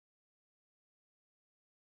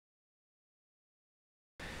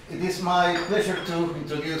It is my pleasure to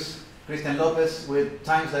introduce Cristian López with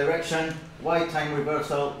time's direction, why time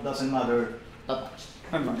reversal doesn't matter that much.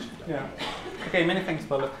 Not much, yeah. Okay, many thanks,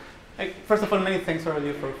 Paulo. First of all, many thanks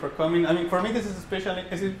already for coming. I mean, for me, this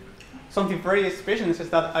is something very special. It's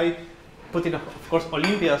just that I put it, of course,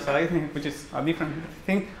 Olympia aside, which is a different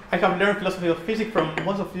thing. I have learned philosophy of physics from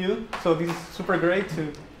most of you, so this is super great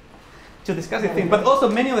to discuss this thing. But also,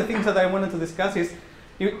 many of the things that I wanted to discuss is,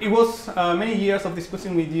 it was many years of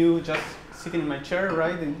discussing with you, just sitting in my chair,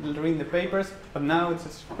 right, and reading the papers. But now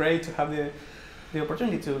it's great to have the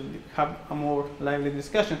opportunity to have a more lively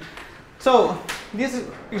discussion. So this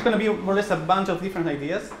is going to be more or less a bunch of different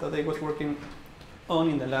ideas that I was working on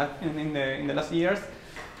in the last years,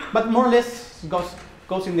 but more or less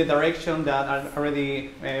goes in the direction that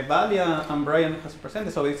already Valia and Brian has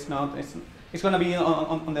presented. So it's going to be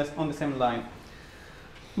on the same line.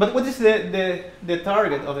 But what is the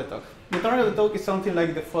target of the talk? The target of the talk is something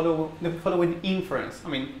like the following inference. I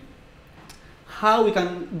mean, how we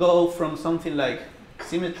can go from something like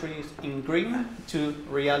symmetries in green to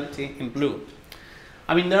reality in blue.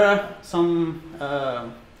 I mean, there are some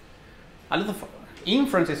a lot of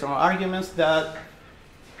inferences or arguments that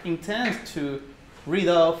intend to read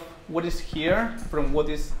off what is here from what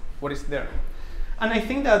is there. And I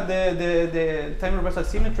think that the time reversal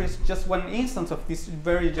symmetry is just one instance of this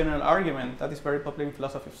very general argument that is very popular in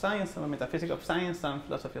philosophy of science, and metaphysics of science, and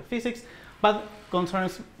philosophy of physics, but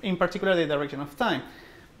concerns in particular the direction of time.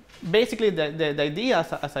 Basically, the idea,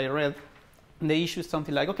 as I read, the issue is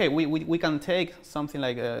something like, okay, we can take something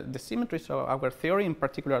like the symmetries of our theory, in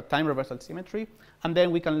particular time reversal symmetry, and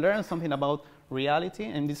then we can learn something about reality,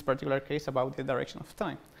 in this particular case about the direction of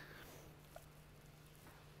time.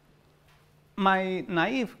 My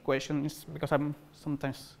naive question is, because I'm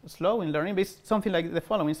sometimes slow in learning, but it's something like the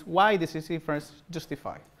following: is why this is inference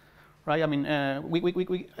justified, right? I mean,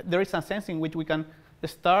 there is a sense in which we can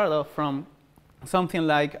start off from something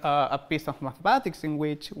like a piece of mathematics in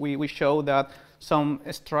which we show that some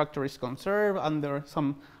structure is conserved under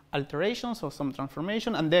some alterations or some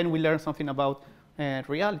transformation, and then we learn something about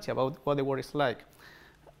reality, about what the world is like.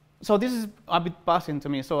 So this is a bit puzzling to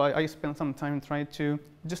me, so I spent some time trying to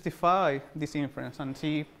justify this inference and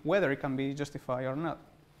see whether it can be justified or not.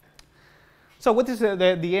 So what is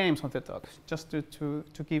the aims of the talk? Just to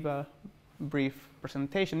give a brief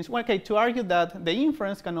presentation. It's okay to argue that the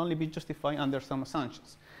inference can only be justified under some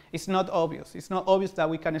assumptions. It's not obvious. It's not obvious that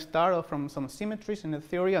we can start off from some symmetries in the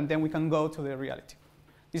theory and then we can go to the reality.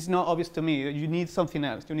 It's not obvious to me. You need something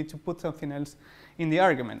else. You need to put something else in the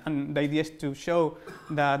argument. And the idea is to show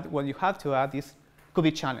that what you have to add could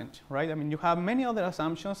be challenged, right? I mean, you have many other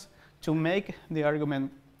assumptions to make the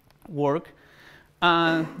argument work.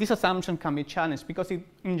 And this assumption can be challenged because it,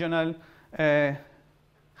 in general,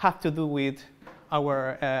 have to do with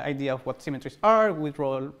our idea of what symmetries are, what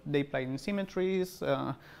role they play in symmetries,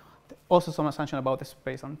 also some assumption about the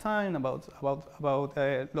space and time, about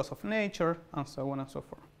laws of nature, and so on and so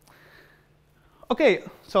forth. Okay,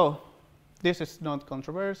 so this is not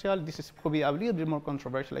controversial. This could be a little bit more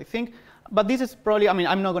controversial, I think. But this is probably, I mean,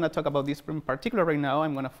 I'm not going to talk about this in particular right now.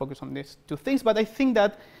 I'm going to focus on these two things. But I think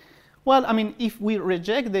that, well, I mean, if we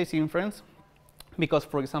reject this inference, because,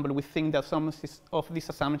 for example, we think that some of these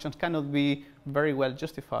assumptions cannot be very well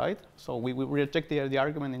justified, so we reject the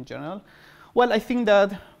argument in general, well, I think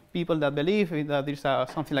that people that believe that there's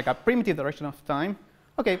something like a primitive direction of time,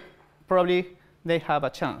 okay, probably they have a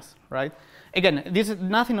chance, right? Again, this is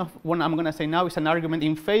nothing of what I'm going to say now is an argument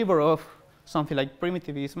in favor of something like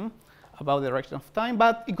primitivism about the direction of time,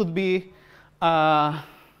 but it could be a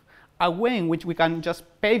way in which we can just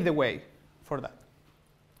pave the way for that.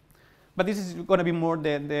 But this is going to be more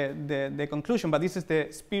the conclusion, but this is the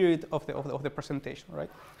spirit of the presentation, right?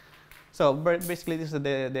 So basically, this is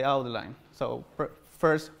the outline. So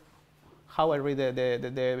first, how I read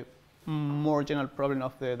the more general problem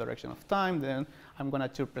of the direction of time, then I'm going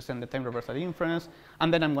to present the time reversal inference,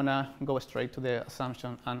 and then I'm going to go straight to the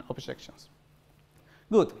assumption and objections.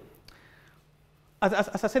 Good.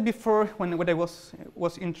 As I said before, when I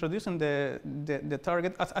was introducing the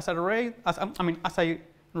target, as I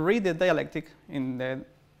read the dialectic in the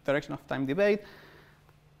direction of time debate,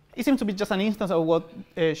 it seems to be just an instance of what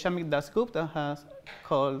Shamik Dasgupta has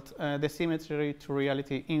called the symmetry to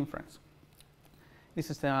reality inference. This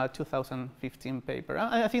is a 2015 paper.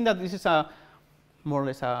 I think that this is more or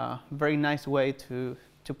less a very nice way to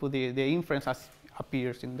put the inference as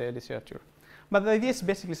appears in the literature. But the idea is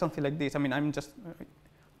basically something like this. I mean, I'm just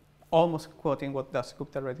almost quoting what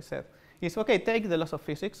Dasgupta already said. It's okay, take the laws of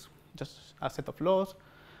physics, just a set of laws,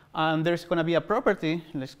 and there's going to be a property,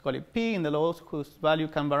 let's call it P, in the laws whose value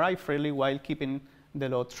can vary freely while keeping the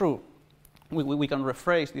law true. We can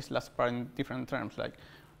rephrase this last part in different terms, like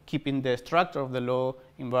keeping the structure of the law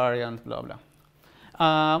invariant, blah, blah.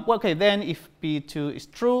 Well, okay, then if P2 is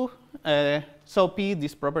true, so P,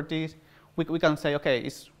 these properties, we can say, okay,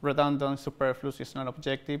 it's redundant, superfluous, it's not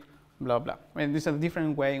objective, blah, blah. I mean, this is a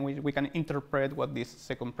different way in which we can interpret what this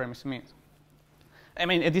second premise means. I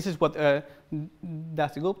mean, this is what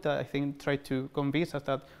Dasgupta, I think, tried to convince us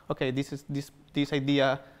that, okay, this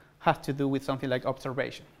idea has to do with something like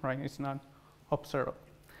observation, right? It's not observable.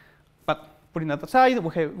 But putting that aside,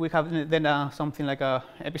 we have then something like a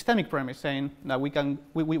epistemic premise saying that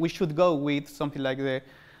we should go with something like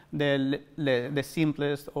the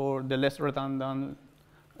simplest or the less redundant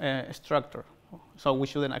structure. So we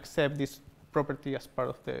shouldn't accept this property as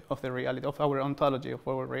part of the reality, of our ontology, of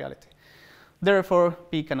our reality. Therefore,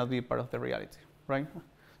 P cannot be part of the reality, right?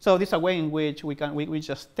 So this is a way in which we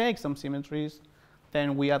just take some symmetries,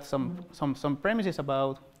 then we add some premises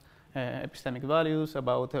about epistemic values,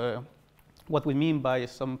 about what we mean by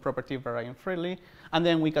some property varying freely, and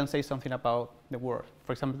then we can say something about the word.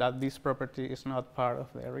 For example, that this property is not part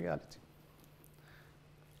of the reality.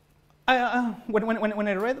 When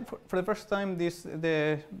I read for the first time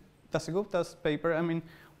the Dasgupta's paper, I mean,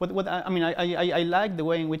 I like the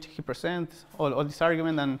way in which he presents all this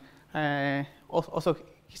argument, and also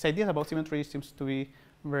his ideas about symmetry seems to be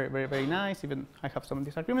very, very, very nice. Even I have some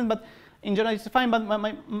disagreement, but in general it's fine. But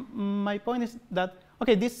my point is that,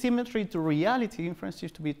 okay, this symmetry to reality inference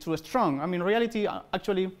seems to be too strong. I mean, reality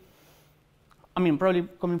actually, I mean, probably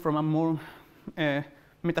coming from a more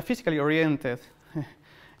metaphysically oriented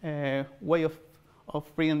way of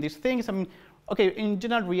reading these things. I mean, okay, in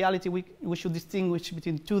general reality, we should distinguish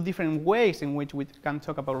between two different ways in which we can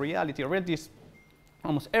talk about reality. Reality is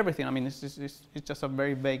almost everything. I mean, it's just a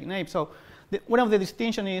very vague name. So one of the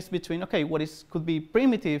distinction is between, okay, what could be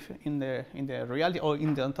primitive in the reality or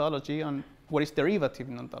in the ontology, and what is derivative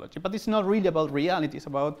in ontology. But it's not really about reality. It's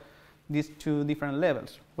about these two different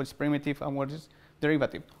levels, what is primitive and what is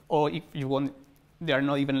derivative. Or if you want, they are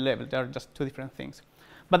not even levels. They are just two different things.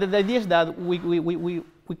 But the idea is that we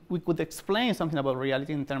could explain something about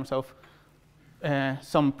reality in terms of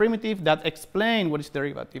some primitive that explain what is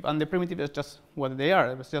derivative. And the primitive is just what they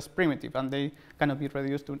are. It's just primitive, and they cannot be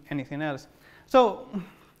reduced to anything else. So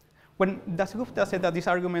when Dasgupta said that this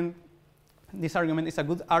argument is a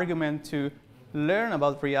good argument to learn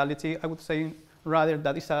about reality, I would say rather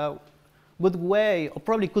that it's a good way, or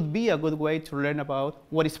probably could be a good way to learn about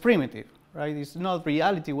what is primitive, right? It's not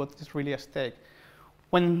reality what is really at stake.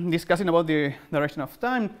 When discussing about the direction of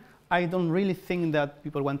time, I don't really think that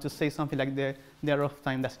people want to say something like the arrow of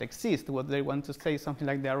time doesn't exist. What they want to say is something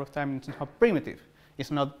like the arrow of time is not primitive.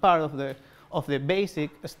 It's not part of the basic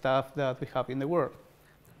stuff that we have in the world.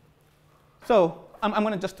 So I'm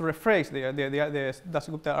going to just rephrase the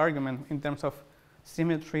Dasgupta argument in terms of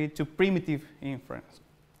symmetry to primitive inference.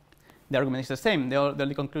 The argument is the same. The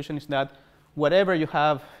only conclusion is that whatever you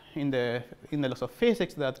have in the laws of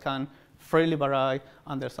physics that can freely vary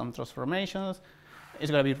under some transformations,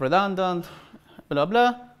 it's going to be redundant, blah,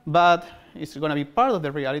 blah, but it's going to be part of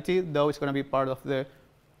the reality, though it's going to be part of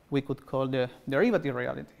we could call the derivative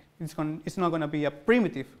reality. It's not going to be a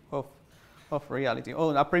primitive of reality,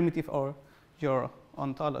 or a primitive of your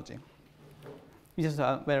ontology. This is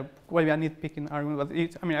a very nitpicking argument,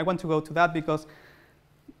 but I want to go to that because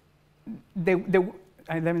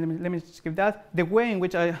let me skip that. The way in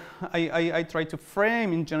which I try to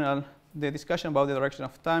frame in general the discussion about the direction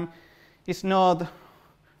of time is not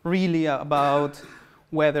really about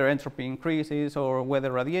whether entropy increases or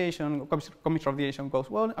whether radiation, commutative radiation goes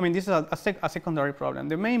well. I mean, this is a secondary problem.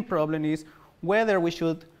 The main problem is whether we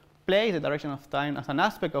should place the direction of time as an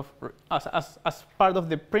aspect of, as part of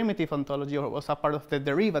the primitive ontology or as a part of the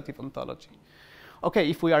derivative ontology. Okay,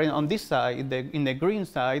 if we are on this side, in the green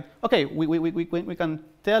side, okay, we can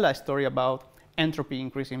tell a story about entropy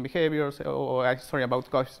increasing behaviors, or a story about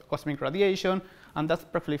cosmic radiation, and that's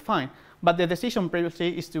perfectly fine. But the decision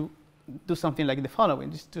previously is to do something like the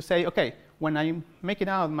following, is to say, okay, when I'm making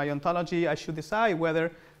out my ontology, I should decide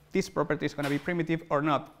whether this property is going to be primitive or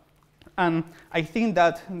not. And I think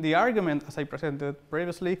that the argument, as I presented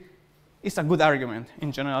previously, is a good argument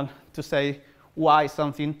in general to say why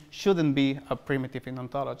something shouldn't be a primitive in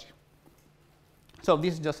ontology. So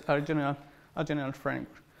this is just a general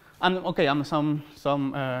framework. And okay, some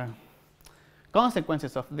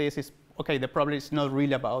consequences of this is, okay, the problem is not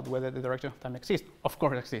really about whether the direction of time exists. Of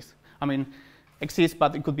course it exists. I mean, exists,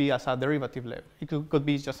 but it could be as a derivative level. It could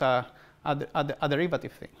be just a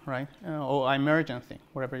derivative thing, right? Or emergent thing,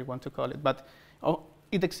 whatever you want to call it. But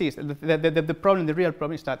it exists. The problem, the real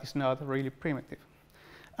problem is that it's not really primitive.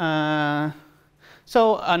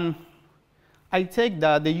 So I take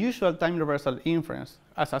that the usual time reversal inference,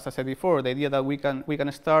 as I said before, the idea that we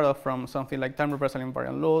can start off from something like time reversal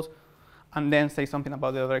invariant laws, and then say something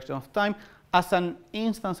about the direction of time as an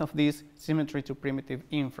instance of this symmetry to primitive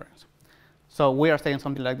inference. So we are saying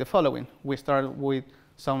something like the following. We start with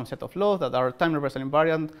some set of laws that are time reversal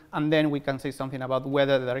invariant, and then we can say something about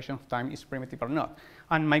whether the direction of time is primitive or not.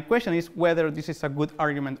 And my question is whether this is a good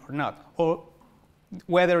argument or not, or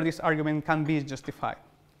whether this argument can be justified.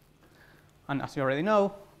 And as you already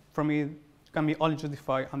know, for me, it can be only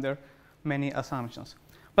justified under many assumptions.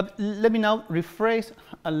 But let me now rephrase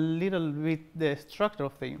a little bit the structure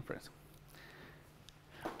of the inference.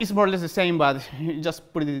 It's more or less the same, but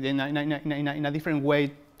just put it in a different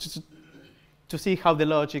way to see how the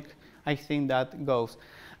logic, I think, that goes.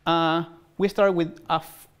 We start with a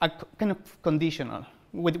kind of conditional,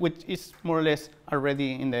 which is more or less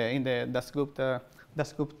already in the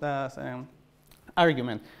Dasgupta's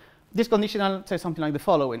argument. This conditional says something like the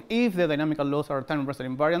following. If the dynamical laws are time reversal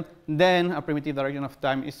invariant, then a primitive direction of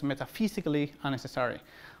time is metaphysically unnecessary.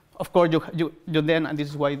 Of course, you then, and this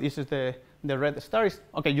is why this is the red star, is,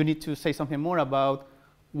 okay, you need to say something more about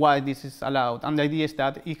why this is allowed. And the idea is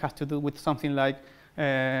that it has to do with something like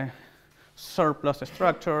surplus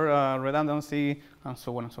structure, redundancy, and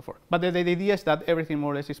so on and so forth. But the idea is that everything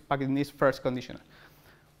more or less is packed in this first conditional.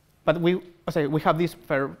 But we have this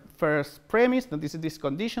first premise, that this is this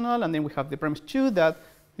conditional, and then we have the premise 2, that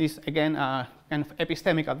is, again, a kind of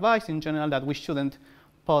epistemic advice in general that we shouldn't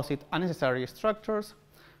posit unnecessary structures.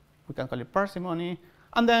 We can call it parsimony.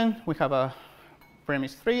 And then we have a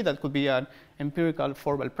premise 3 that could be an empirical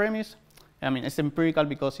formal premise. I mean, it's empirical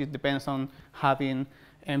because it depends on having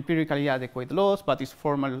empirically adequate laws, but it's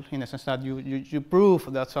formal in the sense that you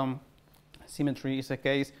prove that some symmetry is the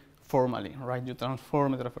case formally, right? You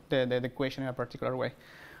transform the equation in a particular way.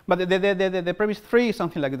 But the premise 3 is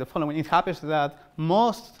something like the following. It happens that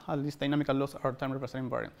most, at least dynamical laws, are time reversal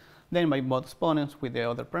invariant. Then by both exponents with the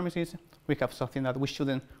other premises, we have something that we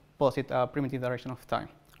shouldn't posit a primitive direction of time,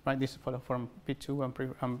 right? This is from P2 and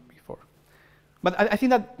P4. But I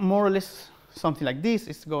think that more or less something like this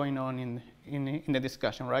is going on in the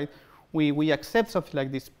discussion, right? We accept something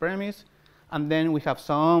like this premise, and then we have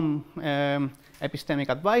some epistemic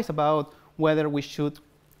advice about whether we should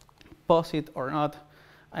posit or not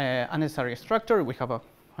unnecessary structure. We have a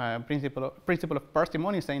principle of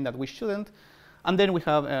parsimony saying that we shouldn't. And then we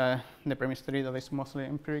have the premise 3 that is mostly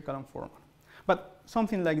empirical and formal. But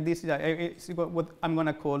something like this is what I'm going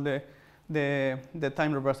to call the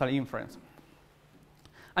time reversal inference.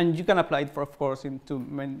 And you can apply it, of course, into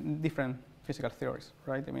many different physical theories,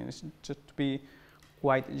 right? I mean, it's just to be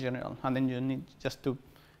quite general, and then you need just to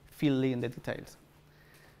fill in the details.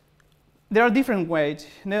 There are different ways.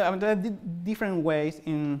 There are different ways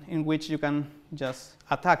in which you can just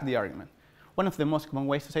attack the argument. One of the most common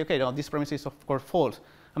ways to say, okay, no, this premise is of course false.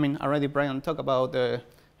 I mean, already Brian talked about the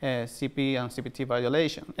CP and CPT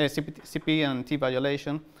violation, CP and T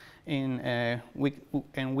violation in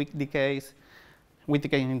weak decays, with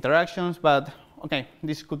decaying interactions, but okay,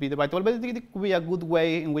 this could be debatable, but it could be a good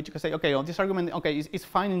way in which you can say, okay, this argument, okay, is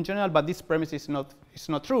fine in general, but this premise is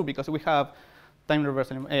not true because we have time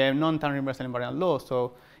reversal, non-time reversal invariant law,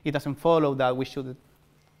 so it doesn't follow that we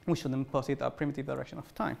shouldn't posit a primitive direction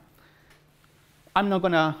of time. I'm not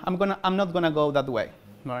gonna go that way,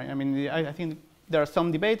 right? I mean, I think there are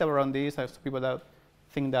some debate around this. There's people that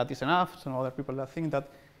think that is enough, some other people that think that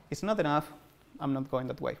it's not enough. I'm not going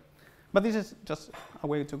that way. But this is just a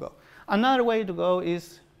way to go. Another way to go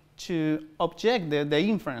is to object the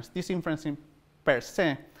inference, this inference per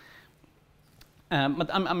se. But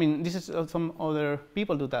I mean, this is some other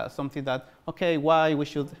people do that, something that, okay, why we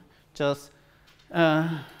should just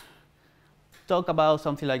talk about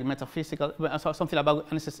something like metaphysical, something about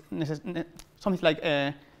something like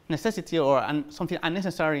necessity or something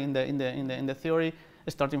unnecessary in the theory,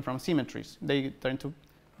 starting from symmetries. They tend to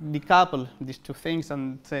decouple these two things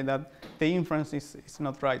and say that the inference is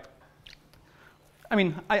not right. I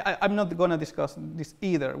mean, I'm not going to discuss this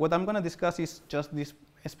either. What I'm going to discuss is just this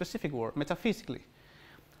specific word, metaphysically.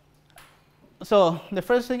 So the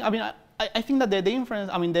first thing, I mean, I think that the inference,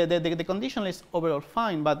 I mean, the conditional is overall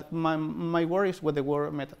fine, but my worry is with the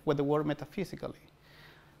word metaphysically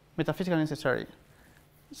necessary.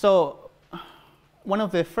 So one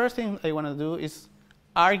of the first things I want to do is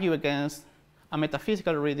argue against a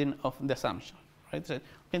metaphysical reading of the assumption, right? So,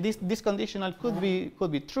 okay, this conditional could be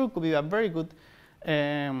true, could be a very good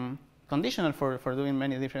conditional for doing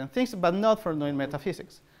many different things, but not for doing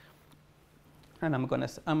metaphysics. And I'm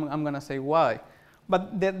gonna say why.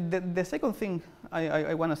 But the second thing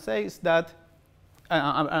I want to say is that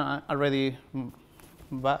I already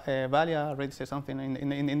Valia already said something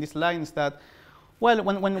in these lines that, well,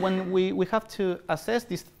 when we have to assess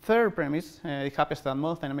this third premise, it happens that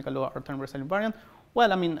most dynamical or time reversal invariant.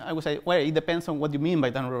 Well, I mean, I would say, well, it depends on what you mean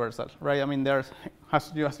by time reversal, right? I mean, there's,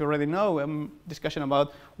 as you already know, discussion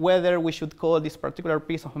about whether we should call this particular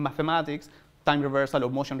piece of mathematics time reversal or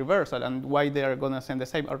motion reversal, and why they are going to send the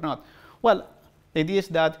same or not. Well, the idea is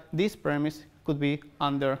that this premise could be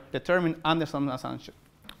determined under some assumption.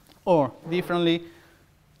 Or differently,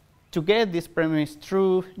 to get this premise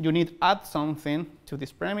true, you need to add something to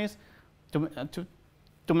this premise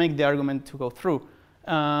to make the argument to go through.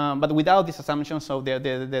 But without this assumption, so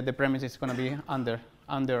the premise is going to be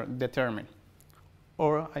under determined.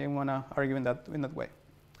 Or I want to argue in that way.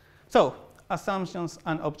 So assumptions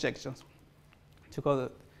and objections.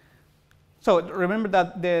 So remember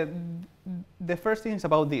that the first thing is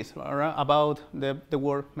about this, right? About the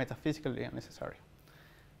word metaphysically unnecessary.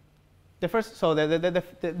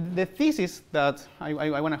 The thesis that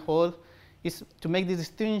I want to hold is to make this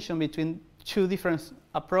distinction between two different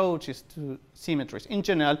approaches to symmetries in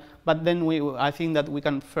general, but then I think that we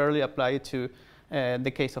can fairly apply it to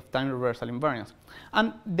the case of time reversal invariance.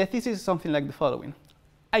 And the thesis is something like the following.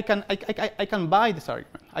 I can buy this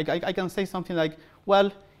argument. I can say something like,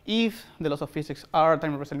 well, if the laws of physics are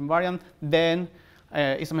time reversal invariant, then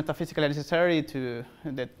it's metaphysically necessary to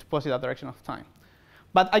posit that direction of time.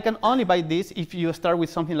 But I can only buy this if you start with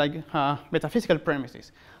something like metaphysical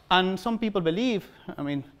premises. And some people believe, I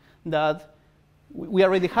mean, that we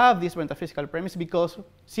already have this metaphysical premise because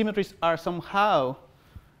symmetries are somehow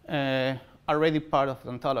already part of the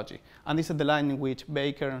ontology. And this is the line in which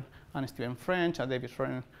Baker and Stephen French and David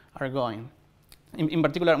Schroen are going. In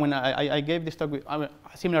particular, when I gave this talk, a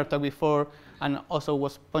similar talk before, and also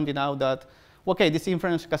was pointing out that, okay, this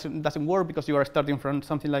inference doesn't work because you are starting from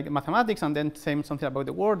something like mathematics and then saying something about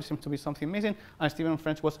the word. There seems to be something missing. And Stephen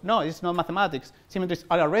French was, no, it's not mathematics. Symmetries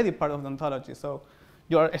are already part of the ontology. So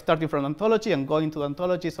you are starting from ontology and going to the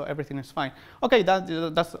ontology, so everything is fine. Okay,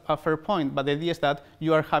 that's a fair point. But the idea is that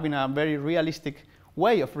you are having a very realistic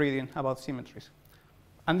way of reading about symmetries.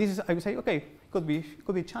 And this is, I would say, okay, could be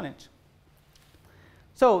a challenge.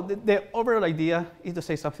 So the overall idea is to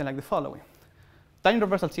say something like the following. Time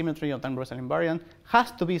reversal symmetry or time reversal invariant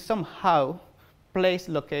has to be somehow placed,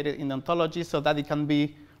 located in the ontology so that it can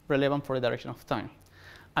be relevant for the direction of time.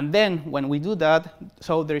 And then when we do that,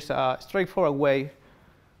 so there is a straightforward way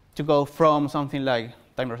to go from something like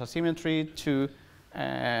time reversal symmetry to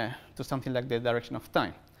something like the direction of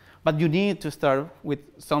time. But you need to start with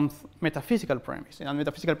some metaphysical premise. And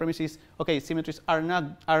metaphysical premise is, okay, symmetries are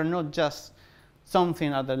not just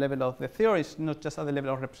something at the level of the theory, it's not just at the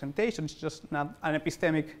level of representation, it's just not an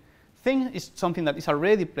epistemic thing, it's something that is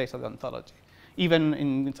already placed at the ontology. Even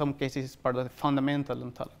in some cases, it's part of the fundamental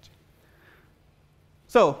ontology.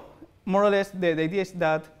 So, more or less, the idea is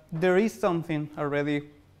that there is something already,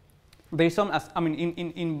 there is some, I mean,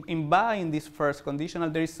 in buying this first conditional,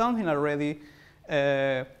 there is something already,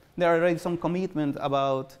 there are already some commitment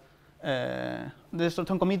about, there's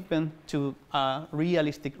some commitment to a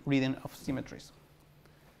realistic reading of symmetries.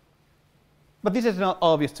 But this is not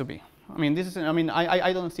obvious to me. I mean,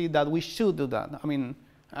 I don't see that we should do that. I mean,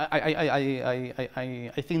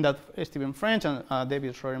 I think that Stephen French and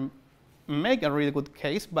David Schroen make a really good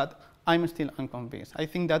case, but I'm still unconvinced. I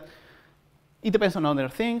think that it depends on other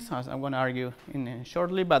things, as I'm going to argue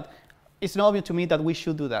shortly, but it's not obvious to me that we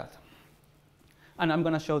should do that. And I'm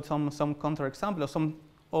going to show some counterexamples,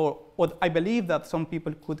 or what I believe that some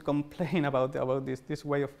people could complain about this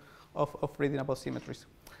way of reading about symmetries.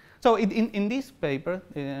 So in this paper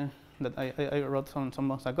that I wrote some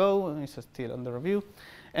months ago, it's still under review.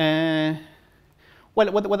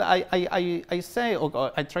 Well, what I say,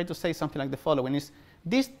 or I try to say something like the following is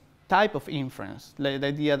this type of inference, the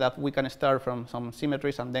idea that we can start from some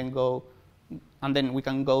symmetries and then we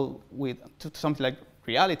can go to something like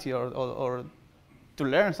reality or to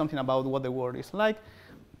learn something about what the world is like,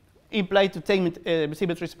 imply to take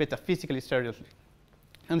symmetries metaphysically seriously.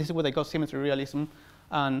 And this is what I call symmetry realism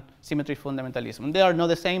and symmetry fundamentalism. They are not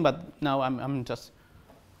the same, but now I'm just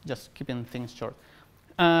keeping things short.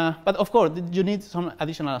 But of course, you need some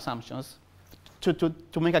additional assumptions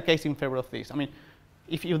to make a case in favor of this. I mean,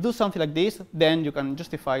 if you do something like this, then you can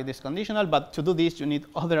justify this conditional, but to do this, you need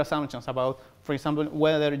other assumptions about, for example,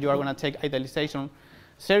 whether you are going to take idealization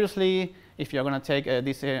seriously, if you're going to take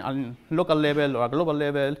this on local level or a global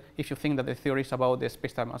level, if you think that the theory is about the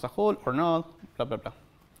spacetime as a whole or not, blah, blah, blah.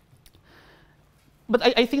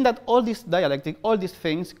 But I think that all this dialectic, all these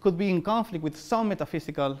things could be in conflict with some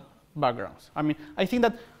metaphysical backgrounds. I mean, I think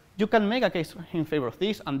that you can make a case in favor of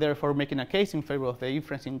this, and therefore making a case in favor of the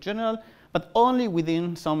inference in general, but only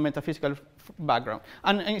within some metaphysical background.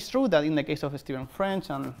 And it's true that in the case of Stephen French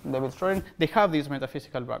and David Schroeder, they have this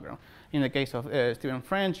metaphysical background. In the case of Stephen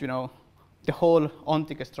French, you know, the whole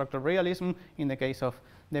ontic structural realism. In the case of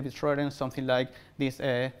David Schroeder, something like this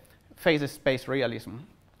phase space realism.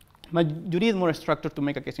 But you need more structure to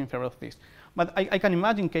make a case in favor of this. But I can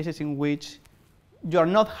imagine cases in which you are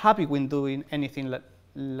not happy when doing anything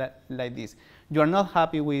like this. You are not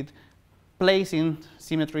happy with placing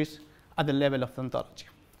symmetries at the level of the ontology.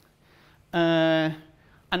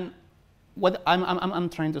 And what I'm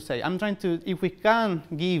trying to say, if we can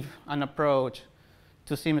give an approach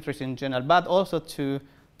to symmetries in general, but also to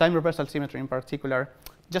time reversal symmetry in particular,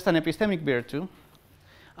 just an epistemic virtue.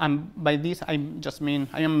 And by this, I just mean,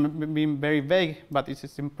 I am being very vague, but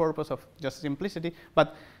it's in purpose of just simplicity.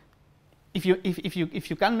 But if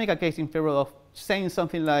you can make a case in favor of saying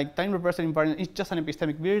something like time reversal invariant is just an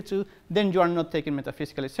epistemic virtue, then you are not taken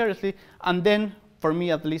metaphysically seriously. And then, for me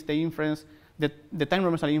at least, the inference, the time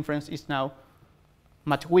reversal inference is now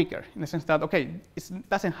much weaker in the sense that, okay, it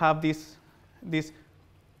doesn't have this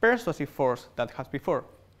persuasive force that it has before.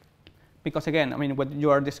 Because again, I mean, what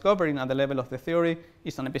you are discovering at the level of the theory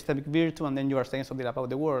is an epistemic virtue, and then you are saying something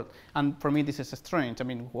about the world. And for me, this is strange. I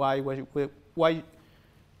mean, why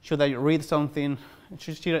should I read something?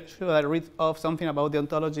 Should I read off something about the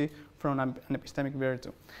ontology from an epistemic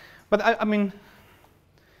virtue? But I mean,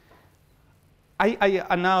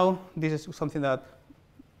 and now this is something that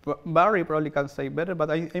Barry probably can say better.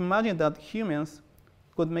 But I imagine that humans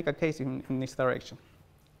could make a case in this direction.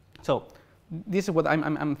 So this is what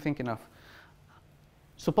I'm thinking of.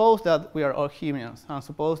 Suppose that we are all humans, and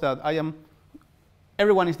suppose that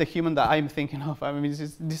everyone is the human that I'm thinking of. I mean, this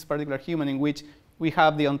is this particular human in which we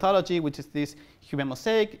have the ontology, which is this human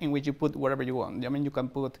mosaic, in which you put whatever you want. I mean, you can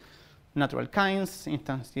put natural kinds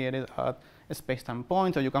instantiated at a space-time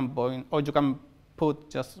point, or you can put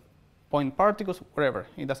just point particles, whatever.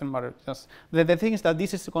 It doesn't matter. Just the thing is that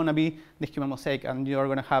this is going to be the human mosaic, and you are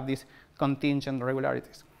going to have these contingent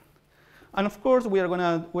regularities. And of course, we are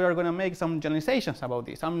gonna make some generalizations about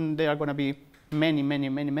this. There are going to be many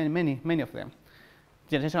of them.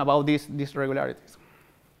 Generalization about these regularities.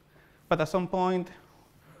 But at some point,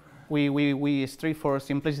 we strive for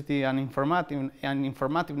simplicity and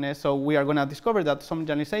informativeness. So we are going to discover that some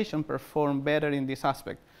generalizations perform better in this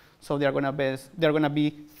aspect. So they are going to be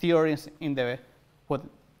theories in what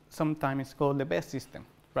sometimes is called the best system,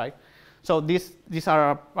 right? So these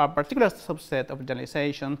are a particular subset of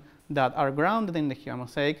generalization that are grounded in the human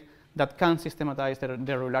mosaic that can systematize the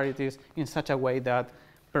regularities in such a way that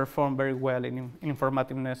perform very well in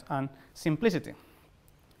informativeness and simplicity.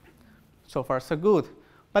 So far, so good.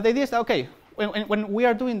 But the idea is, okay, when we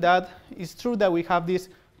are doing that, it's true that we have this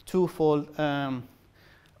twofold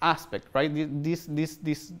aspect, right?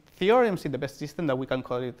 These theorems in the best system that we can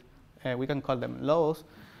call them laws.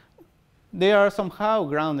 They are somehow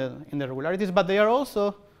grounded in the regularities, but they are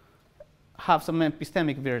also have some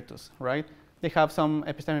epistemic virtues, right? They have some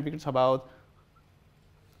epistemic virtues about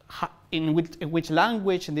in which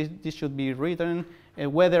language this should be written,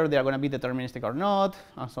 whether they are going to be deterministic or not,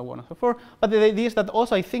 and so on and so forth. But the idea is that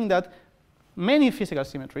also I think that many physical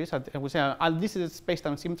symmetries, I would say this is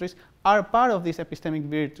space-time symmetries, are part of these epistemic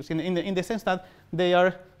virtues in the sense that they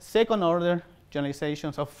are second-order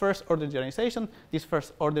generalizations of first-order generalization. These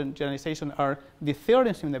first-order generalizations are the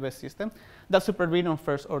theorems in the best system that supervene on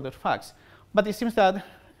first-order facts. But it seems that,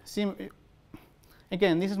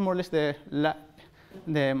 again, this is more or less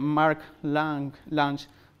the Mark-Lange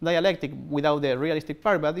dialectic without the realistic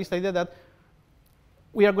part, but this idea that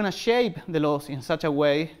we are going to shape the laws in such a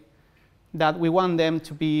way that we want them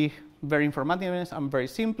to be very informative and very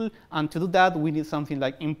simple, and to do that we need something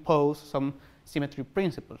like impose some symmetry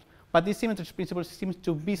principle. But this symmetry principle seems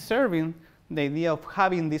to be serving the idea of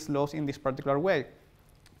having these laws in this particular way.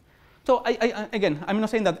 So again, I'm not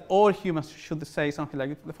saying that all humans should say something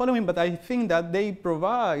like the following, but I think that they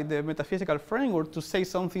provide the metaphysical framework to say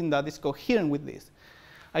something that is coherent with this.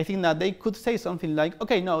 I think that they could say something like,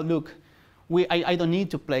 okay, no, look, I don't need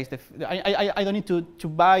to place I don't need to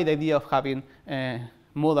buy the idea of having a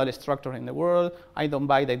modal structure in the world. I don't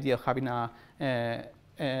buy the idea of having a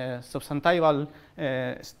substantival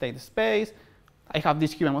state space. I have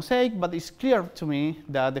this human mosaic, but it's clear to me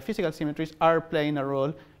that the physical symmetries are playing a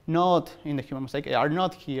role not in the human mosaic, are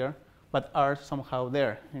not here, but are somehow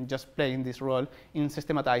there, and just playing this role in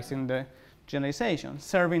systematizing the generalization,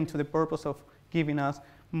 serving to the purpose of giving us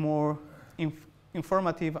more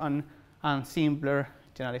informative and simpler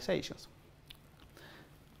generalizations.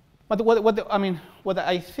 But what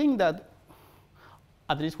I think that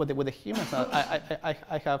at least with the humans I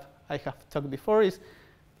have talked before, is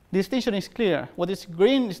the distinction is clear. What is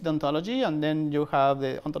green is the ontology, and then you have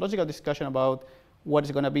the ontological discussion about what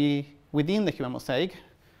is going to be within the human mosaic,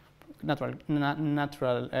 natural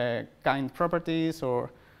kind properties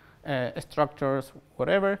or structures,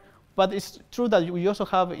 whatever. But it's true that we also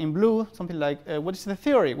have in blue something like what is the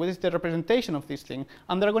theory, what is the representation of this thing,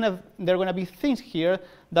 and there are going to be things here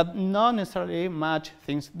that not necessarily match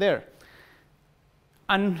things there.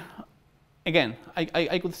 And again,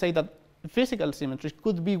 I could say that physical symmetry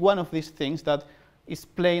could be one of these things that is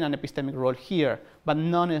playing an epistemic role here, but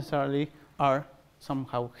not necessarily are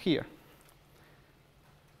somehow here.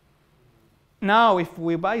 Now, if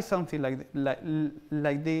we buy something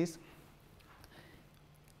like this,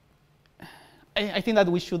 I think that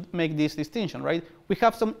we should make this distinction, right? We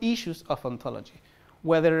have some issues of ontology,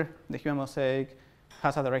 whether the human mosaic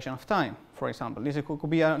has a direction of time, for example. This could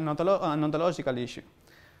be an ontological issue.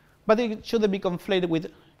 But it shouldn't be conflated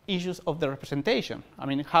with issues of the representation. I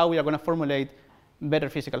mean, how we are going to formulate better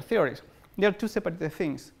physical theories. They are two separate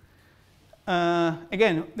things.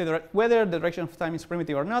 Again, whether the direction of time is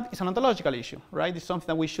primitive or not is an ontological issue, right? It's something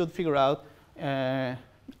that we should figure out.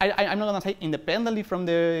 I'm not going to say independently from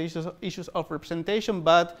the issues of representation,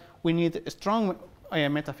 but we need a strong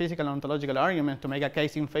metaphysical and ontological argument to make a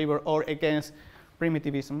case in favor or against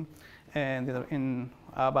primitivism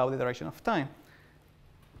about the direction of time.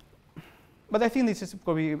 But I think this is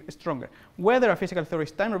probably stronger. Whether a physical theory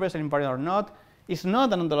is time reversal invariant or not is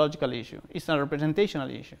not an ontological issue. It's a representational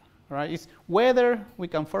issue, right? It's whether we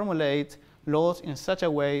can formulate laws in such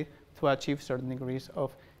a way to achieve certain degrees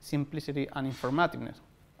of simplicity and informativeness.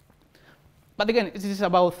 But again, this is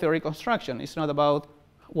about theory construction. It's not about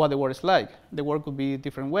what the world is like. The world could be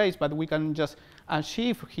different ways, but we can just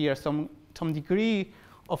achieve here some degree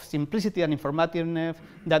of simplicity and informativeness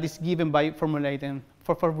that is given by formulating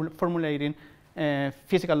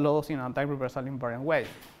physical laws in a time reversal invariant way.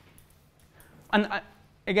 And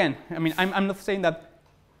again, I mean, I'm not saying that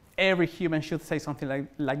every human should say something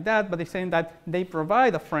like that, but I'm saying that they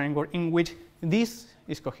provide a framework in which this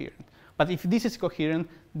is coherent. But if this is coherent,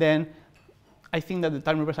 then I think that the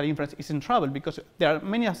time reversal inference is in trouble, because there are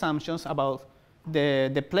many assumptions about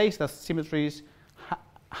the place that symmetries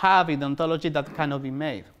have in the ontology that cannot be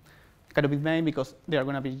made. Cannot be made because they are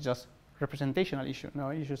going to be just representational issues,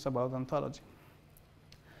 no issues about ontology.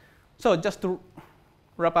 So just to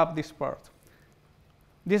wrap up this part,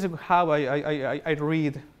 this is how I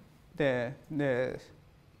read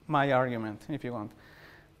my argument, if you want.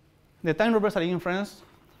 The time reversal inference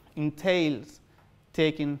entails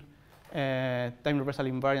taking time reversal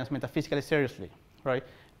invariance metaphysically seriously, right?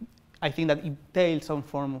 I think that it entails some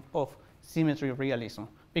form of symmetry realism,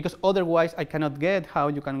 because otherwise I cannot get how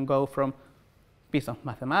you can go from piece of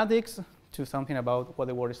mathematics to something about what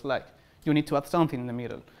the world is like. You need to add something in the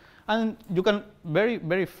middle. And you can very,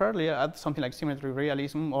 very fairly add something like symmetry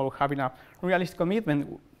realism or having a realist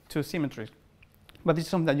commitment to symmetry. But it's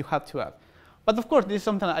something that you have to add. But of course, this is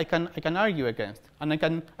something I can argue against. And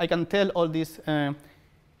I can tell all these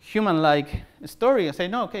human-like story and say,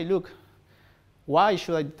 no, okay, look, why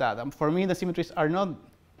should I do that? And for me, the symmetries are not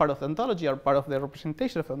part of the ontology, are part of the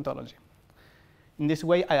representation of the ontology. In this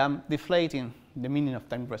way, I am deflating the meaning of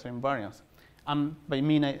time reversal invariance. And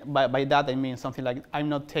by that, I mean something like I'm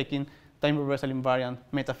not taking time reversal invariant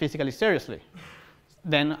metaphysically seriously.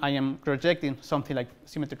 Then I am rejecting something like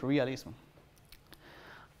symmetric realism.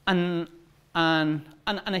 And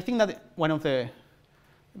I think that one of the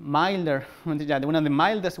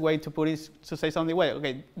mildest way to put it is to say something, well,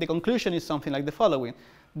 okay, the conclusion is something like the following.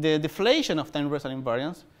 The deflation of time reversal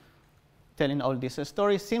invariance, telling all these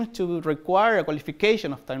stories, seems to require a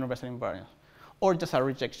qualification of time reversal invariance, or just a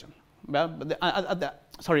rejection. The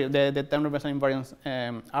time reversal invariance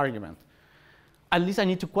argument. At least I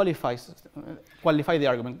need to qualify the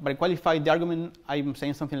argument. By qualify the argument, I'm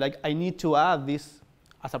saying something like I need to add this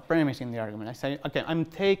as a premise in the argument. I say, okay, I'm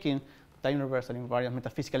taking time reversal invariance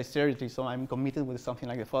metaphysically seriously, so I'm committed with something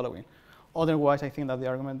like the following. Otherwise, I think that the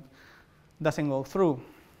argument doesn't go through.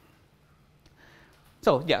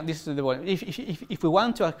 So yeah, this is the one. If we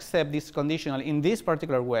want to accept this conditional in this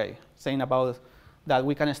particular way, saying about that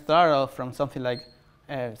we can start off from something like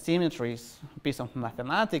symmetries, a piece of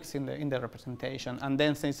mathematics in the representation, and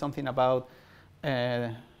then say something about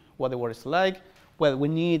what the world is like, well, we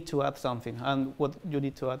need to add something, and what you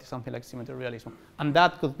need to add is something like symmetry realism, and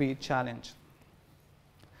that could be challenged.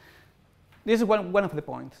 This is one of the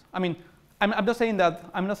points. I mean, I'm not saying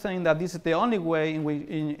that this is the only way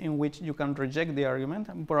in which you can reject the argument.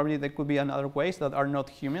 Probably there could be other ways that are not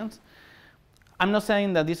humans. I'm not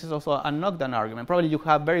saying that this is also a knockdown argument. Probably you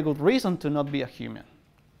have very good reason to not be a human.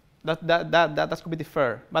 That could be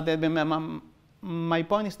fair. But my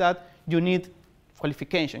point is that you need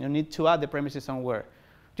qualification. You need to add the premises somewhere.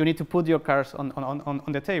 You need to put your cards on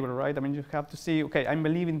the table, right? I mean, you have to see, okay, I'm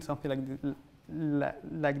believing something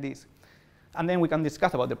like this. And then we can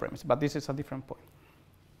discuss about the premise, but this is a different point.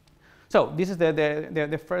 So this is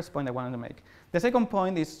the first point I wanted to make. The second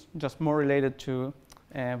point is just more related to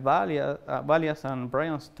Valia's and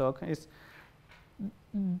Brian's talk, is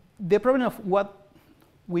the problem of what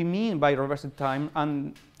we mean by reversing time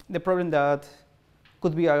and the problem that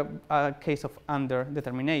could be a case of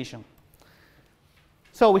underdetermination.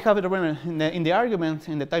 So we have it in the argument,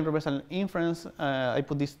 in the time reversal inference, I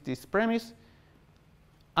put this premise,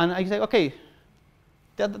 and I say, okay,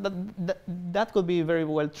 that could be very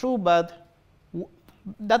well true, but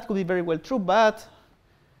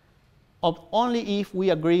only if we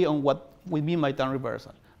agree on what we mean by time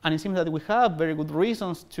reversal. And it seems that we have very good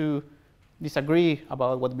reasons to disagree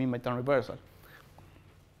about what we mean by time reversal.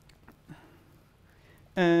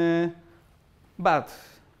 But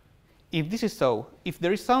if this is so, if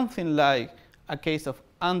there is something like a case of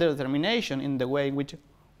underdetermination in the way in which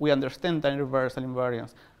we understand time reversal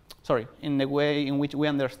invariance, in the way in which we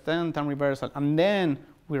understand time reversal and then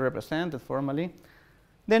we represent it formally,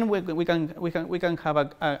 then we can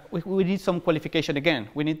have we need some qualification again.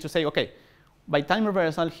 We need to say, okay, by time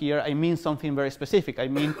reversal here I mean something very specific. I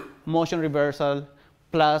mean motion reversal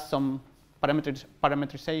plus some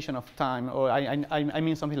parametrization of time, or I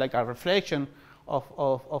mean something like a reflection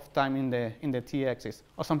of time in the t-axis,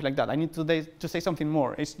 or something like that. I need to say something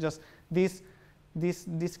more. It's just this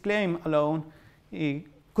claim alone, it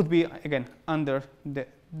could be again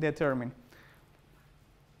underdetermined.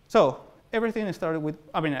 So everything started with,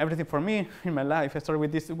 everything for me in my life started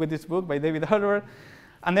with this book by David Alward,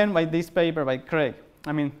 and then by this paper by Craig.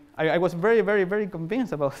 I mean, I was very, very, very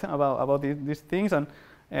convinced about these things, and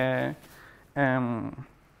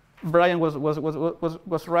Brian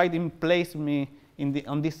was right in placing me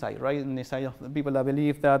on this side, right, on the side of the people that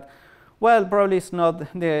believe that, well, probably it's not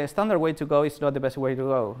the standard way to go. It's not the best way to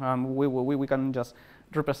go. We can just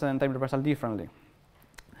represent time reversal differently.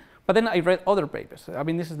 But then I read other papers. I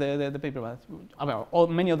mean, this is the paper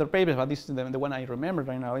about many other papers, but this is the one I remember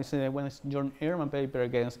right now. It's John Ehrman paper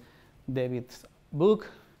against David's book,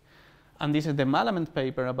 and this is the Malament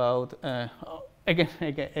paper about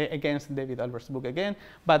against David Albert's book again,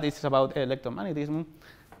 but it's about electromagnetism.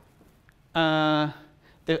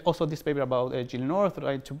 Also this paper about Jill North,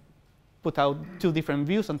 right, to put out two different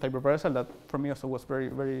views on time reversal that for me also was very,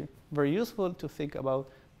 very, very useful to think about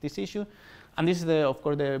this issue. And this is, of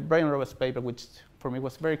course, the Brian Roberts paper, which for me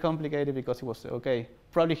was very complicated because it was, okay,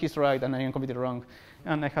 probably he's right and I am completely wrong.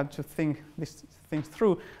 And I had to think these things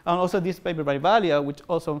through. And also this paper by Valia, which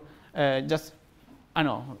also just, I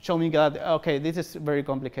don't know, show me that, okay, this is very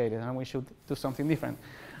complicated and we should do something different.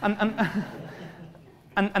 And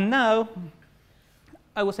now,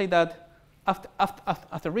 I would say that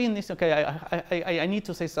after reading this, okay, I need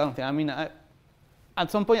to say something. I mean, at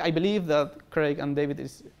some point, I believe that Craig and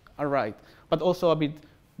David are right, but also a bit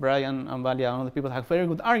Brian and Valia and other people have very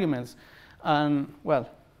good arguments. And well,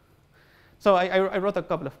 so I wrote a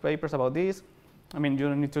couple of papers about this. I mean, you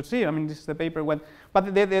don't need to see. I mean, this is the paper when,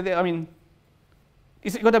 but I mean,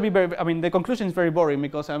 it's going to be very. I mean, the conclusion is very boring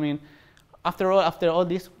because I mean, after all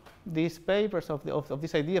these papers of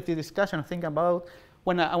this idea of this discussion, I think about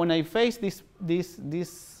when I face this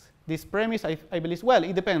premise, I believe, well,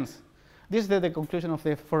 it depends. This is the conclusion of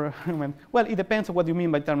the argument. Well, it depends on what you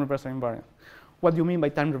mean by time reversal invariant. What do you mean by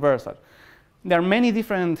time reversal? There are many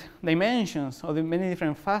different dimensions or many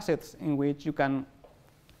different facets in which you can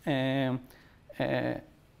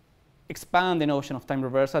expand the notion of time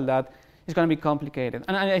reversal that is going to be complicated.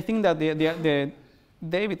 And I think that the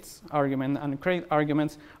David's argument and Craig's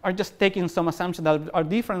arguments are just taking some assumptions that are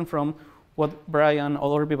different from what Brian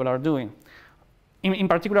or other people are doing. In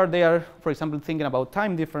particular, they are, for example, thinking about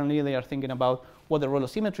time differently. They are thinking about what the role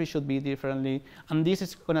of symmetry should be differently. And this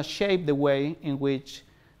is going to shape the way in which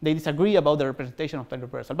they disagree about the representation of time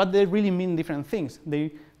reversal. But they really mean different things.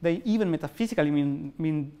 They even metaphysically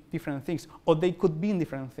mean different things, or they could mean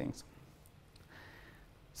different things.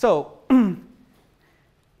 So,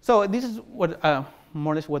 so this is what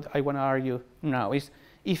more or less what I want to argue now is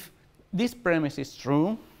if this premise is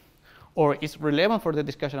true or is relevant for the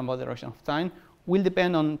discussion about the direction of time will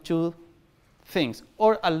depend on two things,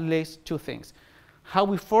 or at least two things. How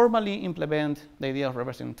we formally implement the idea of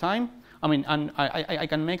reversing time. I mean, and I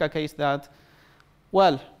can make a case that,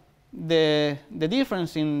 well, the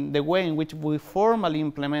difference in the way in which we formally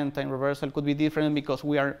implement time reversal could be different because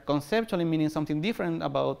we are conceptually meaning something different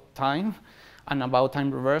about time. and about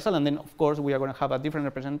time reversal, and then of course we are going to have a different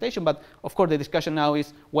representation. But of course the discussion now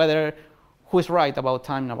is whether who is right about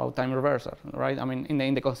time and about time reversal, right? I mean,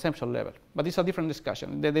 in the conceptual level. But it's a different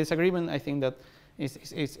discussion. The disagreement, I think, that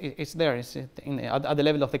is there, is at the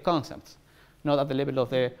level of the concepts, not at the level of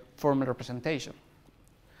the formal representation.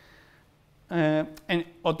 And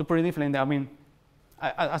or to put it differently, I mean,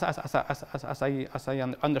 as I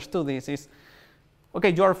understood this is,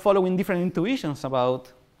 okay, you are following different intuitions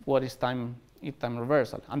about what is time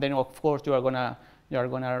reversal, and then of course you are gonna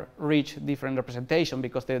reach different representation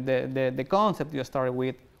because the concept you started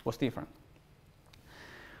with was different.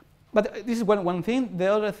 But this is one thing. The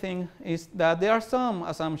other thing is that there are some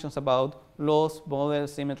assumptions about laws,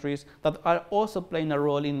 models, symmetries that are also playing a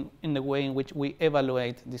role in the way in which we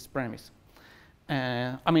evaluate this premise.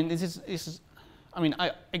 I mean, this is I mean,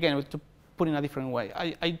 again, to put it in a different way,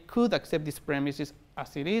 I could accept these premises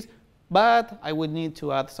as it is, but I would need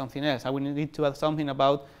to add something else. I would need to add something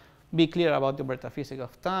about, be clear about the metaphysics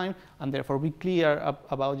of time, and therefore be clear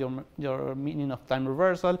about your meaning of time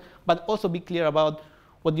reversal, but also be clear about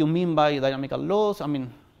what you mean by dynamical laws. I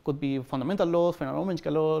mean, could be fundamental laws,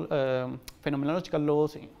 phenomenological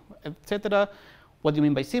laws, etc. What do you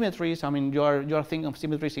mean by symmetries? I mean, you are thinking of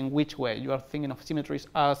symmetries in which way? You are thinking of symmetries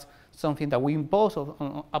as something that we impose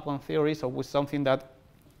upon theories, or with something that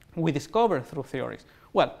we discover through theories.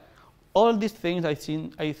 Well, all these things I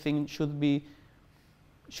think should be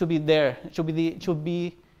there.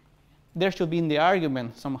 There should be in the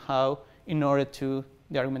argument somehow in order to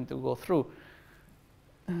the argument to go through.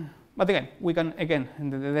 But again,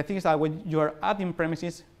 the thing is that when you are adding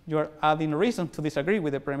premises, you are adding reason to disagree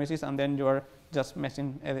with the premises, and then you are just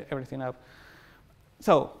messing everything up.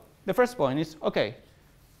 So the first point is, okay,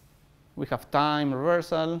 we have time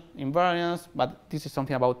reversal, invariance, but this is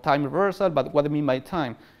something about time reversal, but what do you mean by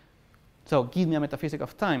time? So give me a metaphysics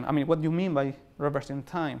of time. I mean, what do you mean by reversing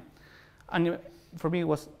time? And for me it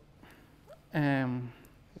was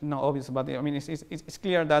not obvious, but I mean, it's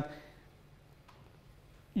clear that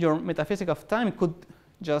your metaphysics of time could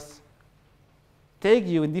just take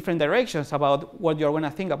you in different directions about what you're going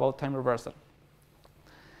to think about time reversal.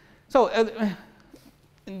 So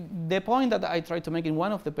the point that I tried to make in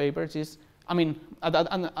one of the papers is, I mean,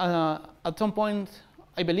 at some point,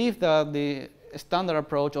 I believe that the standard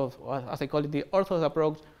approach of, as I call it, the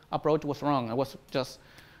orthodox approach was wrong. It was just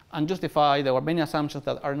unjustified. There were many assumptions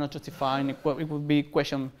that are not justified. It would be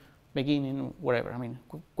question beginning, whatever. I mean,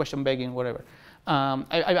 question begging, whatever.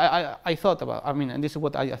 I thought about, I mean, and this is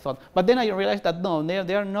what I thought. But then I realized that no,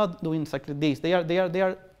 they are not doing exactly this. They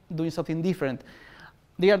are doing something different.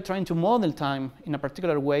 They are trying to model time in a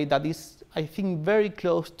particular way that is, I think, very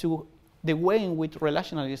close to the way in which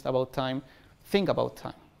relationalists about time think about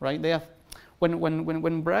time, right? They have,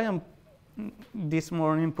 when Brian this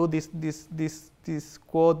morning put this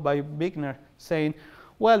quote by Wigner saying,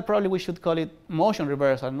 well, probably we should call it motion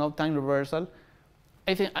reversal, not time reversal.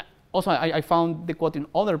 I think also I found the quote in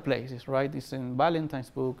other places, right? It's in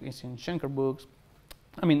Valentine's book, it's in Schenker books.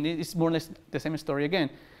 I mean, it's more or less the same story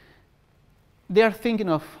again. They are thinking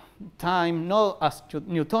of time not as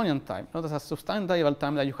Newtonian time, not as a substantial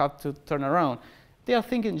time that you have to turn around. They are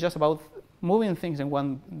thinking just about moving things in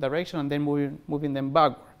one direction and then moving them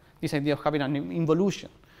backward. This idea of having an involution.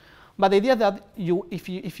 But the idea that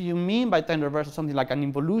if you mean by time reversal something like an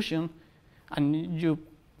involution, and you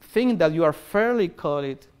think that you are fairly call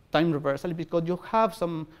it time reversal because you have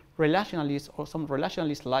some relationalist or some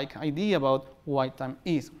relationalist-like idea about why time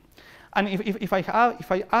is. And if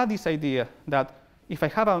I add this idea that if I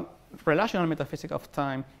have a relational metaphysics of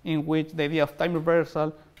time in which the idea of time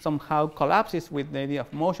reversal somehow collapses with the idea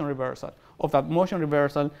of motion reversal, or that motion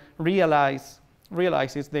reversal realizes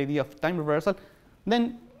the idea of time reversal,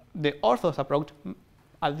 then the orthodox approach,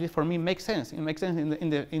 at least for me, makes sense. It makes sense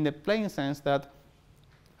in the plain sense that,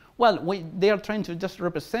 well, they are trying to just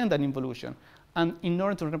represent an involution. And in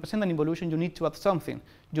order to represent an involution, you need to add something.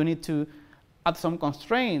 You need to add some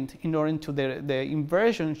constraint in order to the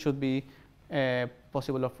inversion should be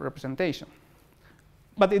possible of representation.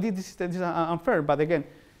 But this is unfair. But again,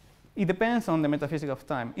 it depends on the metaphysics of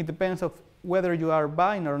time. It depends on whether you are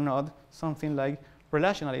buying or not something like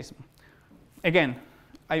relationalism. Again,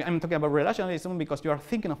 I'm talking about relationalism because you are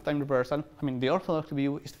thinking of time reversal. I mean, the orthodox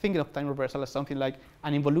view is thinking of time reversal as something like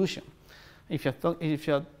an involution. If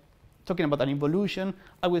you're talking about an involution,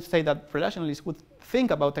 I would say that relationalists would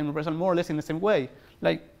think about time reversal more or less in the same way,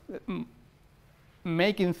 like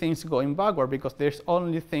making things going backward because there's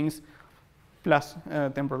only things plus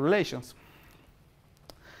temporal relations.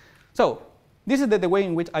 So this is the way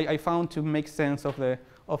in which I found to make sense of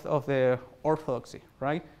the orthodoxy,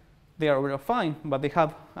 right? they are real fine, but they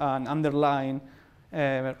have an underlying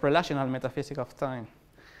relational metaphysics of time.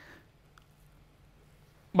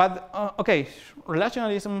 But okay,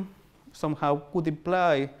 relationalism somehow could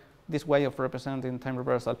imply this way of representing time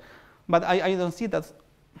reversal, but I don't see that.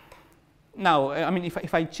 Now, I mean,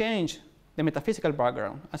 if I change the metaphysical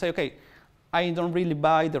background and say, okay, I don't really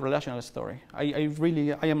buy the relational story. I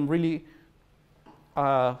am really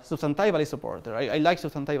a substantivalist supporter. I like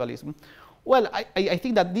substantivalism. Well, I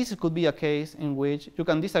think that this could be a case in which you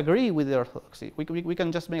can disagree with the orthodoxy. We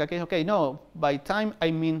can just make a case, okay, no, by time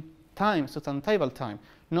I mean time, substantival time,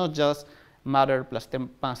 not just matter plus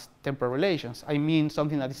temporal relations. I mean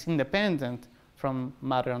something that is independent from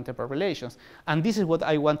matter and temporal relations. And this is what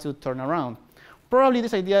I want to turn around. Probably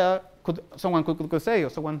this idea someone could say, or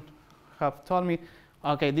someone have told me,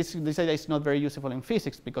 okay, this idea is not very useful in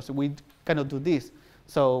physics because we cannot do this.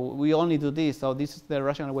 So we only do this, so this is the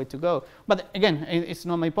rational way to go. But again, it's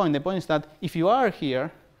not my point. The point is that if you are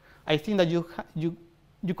here, I think that you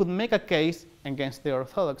could make a case against the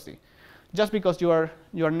orthodoxy. Just because you are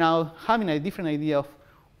now having a different idea of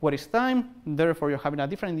what is time, therefore you're having a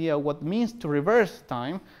different idea of what it means to reverse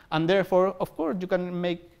time, and therefore, of course,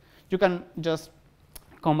 you can just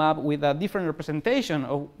come up with a different representation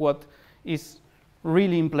of what is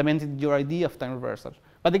really implemented your idea of time reversal.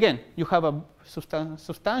 But again, you have a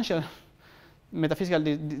substantial metaphysical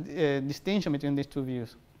distinction between these two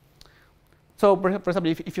views. So, for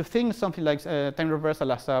example, if you think something like time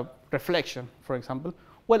reversal as a reflection, for example,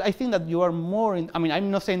 well, I think that you are more in, I mean,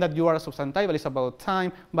 I'm not saying that you are a substantivalist about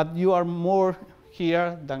time, but you are more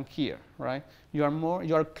here than here, right? You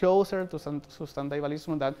are closer to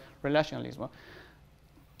substantivalism than relationalism.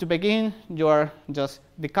 To begin, you are just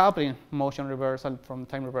decoupling motion reversal from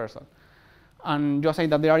time reversal. And you're saying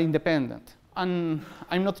that they are independent. And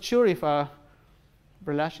I'm not sure if a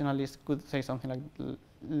relationalist could say something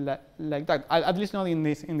like that, at least not in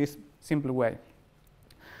this simple way.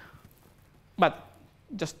 But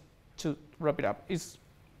just to wrap it up, it's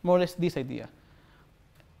more or less this idea.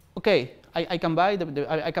 Okay, I can buy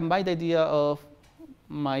the idea of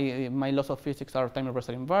my laws of physics are time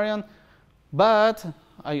reversal invariant, but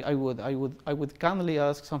I would kindly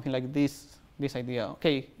ask something like this idea.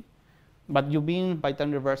 Okay, but you mean by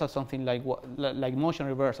time reversal something like motion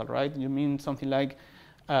reversal, right? You mean something like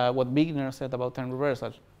what Wigner said about time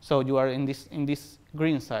reversal. So you are in this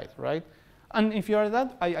green side, right? And if you are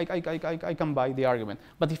that, I can buy the argument.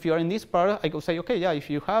 But if you are in this part, I could say, okay, yeah, if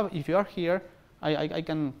you are here, I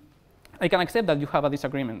can accept that you have a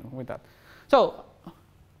disagreement with that. So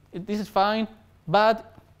this is fine,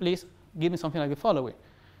 but please give me something like the following.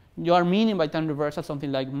 You are meaning by time reversal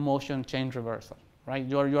something like motion change reversal, right?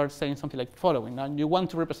 You are saying something like the following. Now you want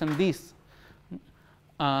to represent this,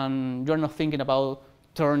 and you're not thinking about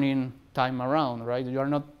turning time around, right? You are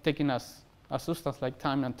not taking a substance like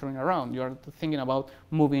time and turning around. You are thinking about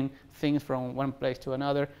moving things from one place to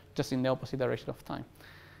another, just in the opposite direction of time.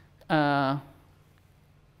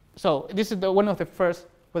 So this is one of the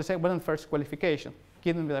first qualifications,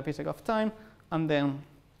 given the physics of time, and then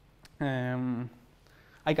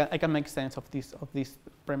I can make sense of this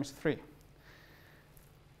premise 3.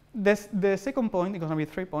 The second point, it's going to be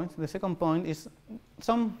 3 points. The second point is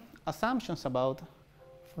some assumptions about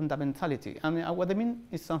fundamentality. I mean, what I mean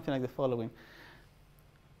is something like the following.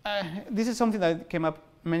 This is something that came up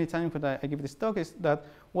many times when I give this talk, is that,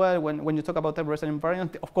 well, when you talk about time reversal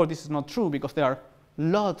invariant, of course this is not true because there are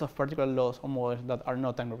lots of particular laws or models that are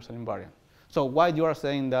not time reversal invariant. So why you are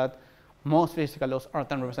saying that most physical laws are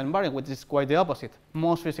time reversal invariant, which is quite the opposite.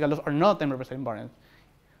 Most physical laws are not time reversal invariant.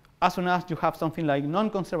 As soon as you have something like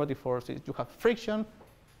non-conservative forces, you have friction,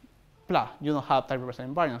 blah, you don't have time reversal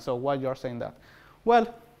invariant. So why you are saying that?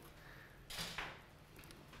 Well,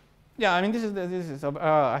 yeah, I mean, this is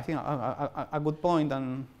I think a good point,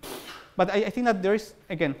 but I think that there is,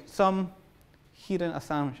 again, some hidden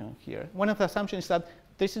assumption here. One of the assumptions is that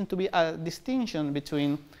there seems to be a distinction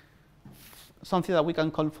between something that we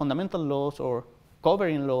can call fundamental laws or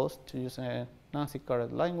covering laws, to use a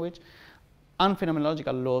Nancy-correct language, and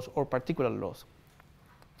phenomenological laws or particular laws.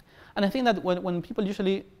 And I think that when people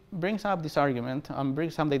usually brings up this argument and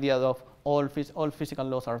brings up the idea of all physical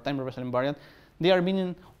laws are time reversal invariant, they are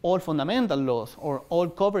meaning all fundamental laws or all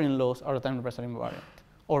covering laws are time reversal invariant,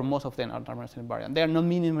 or most of them are time reversal invariant. They are not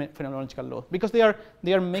meaning phenomenological laws because they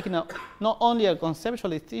are making not only a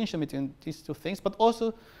conceptual distinction between these two things, but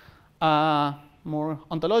also a more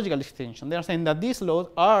ontological distinction. They are saying that these laws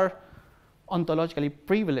are ontologically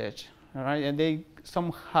privileged, right? And they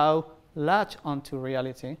somehow latch onto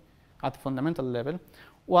reality at fundamental level,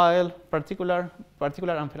 while particular and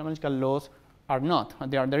phenomenological laws are not,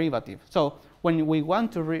 they are derivative. So when we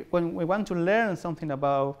want to learn something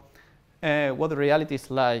about what the reality is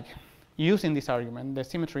like using this argument, the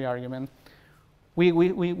symmetry argument,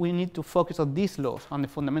 we need to focus on these laws, on the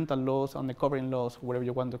fundamental laws, on the covering laws, whatever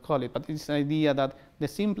you want to call it. But it's the idea that the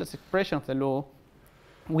simplest expression of the law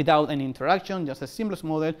without any interaction, just the simplest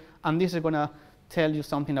model, and this is going to tell you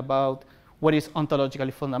something about what is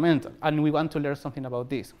ontologically fundamental. And we want to learn something about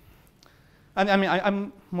this. And I mean,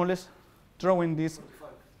 I'm more or less drawing this.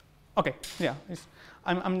 Okay, yeah.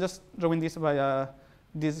 I'm just drawing this by a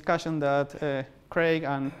discussion that Craig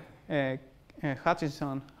and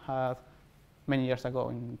Hutchinson had many years ago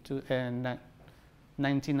in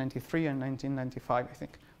 1993 and 1995, I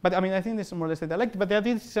think. But I mean, I think this is more or less a dialectic, but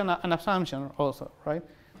this is an assumption also, right?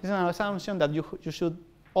 This is an assumption that you should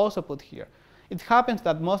also put here. It happens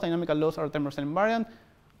that most dynamical laws are time-reversal invariant,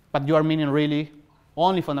 but you are meaning really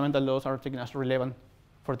only fundamental laws are taken as relevant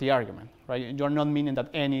for the argument, right? You're not meaning that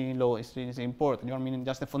any law is important. You're meaning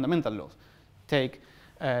just the fundamental laws. Take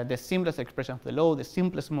the simplest expression of the law, the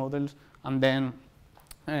simplest models, and then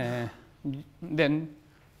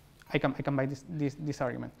I can buy this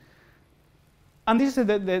argument. And this is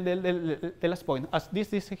the last point. As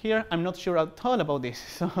this is here, I'm not sure at all about this.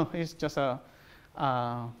 So it's just an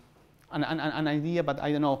idea, but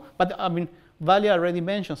I don't know. But I mean, Valia already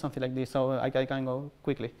mentioned something like this, so I can go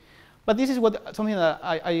quickly. But this is something that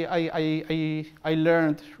I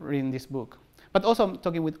learned reading this book. But also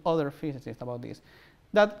talking with other physicists about this.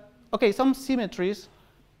 That, okay, some symmetries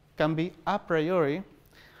can be a priori,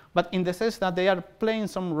 but in the sense that they are playing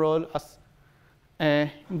some role as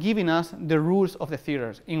giving us the rules of the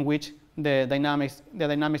theories in which the dynamics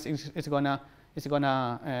is gonna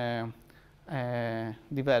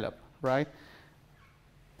develop, right?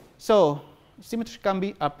 So symmetry can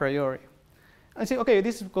be a priori. I say, okay,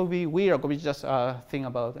 this could be weird, or could be just a thing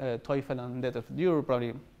about Teufel and Death of Dürr.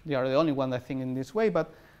 Probably they are the only one that think in this way.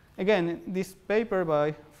 But again, this paper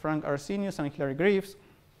by Frank Arsenius and Hilary Greaves,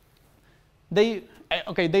 they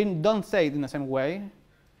don't say it in the same way,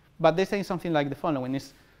 but they say something like the following: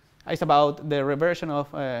 it's about the reversion of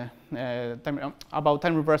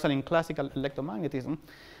time reversal in classical electromagnetism.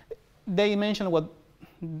 They mention what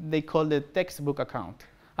they call the textbook account.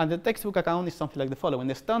 And the textbook account is something like the following.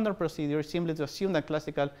 The standard procedure is simply to assume that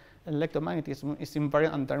classical electromagnetism is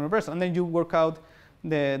invariant and time reversal. And then you work out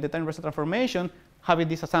the time reversal transformation having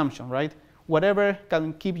this assumption, right? Whatever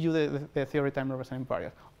can keep you the theory time reversal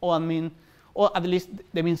invariant. Or at least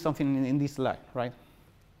they mean something in this line, right?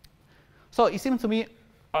 So it seems to me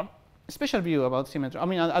a special view about symmetry. I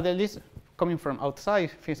mean, at least coming from outside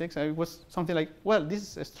physics, it was something like, well,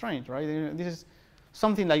 this is strange, right? This is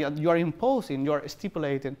something like you are imposing, you are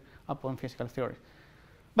stipulating upon physical theory.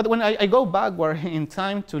 But when I go backward in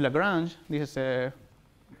time to Lagrange, this is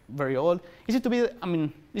very old. Is it to be? I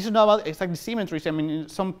mean, this is not about exactly symmetries. I mean, in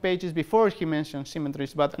some pages before he mentioned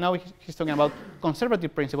symmetries, but now he's talking about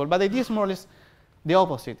conservative principle. But the idea is more or less the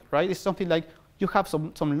opposite, right? It's something like you have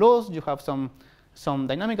some laws, you have some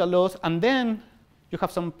dynamical laws, and then you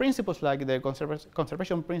have some principles like the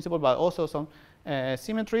conservation principle, but also some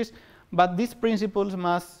symmetries. But these principles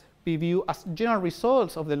must be viewed as general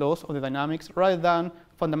results of the laws of the dynamics rather than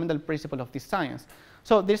fundamental principles of this science.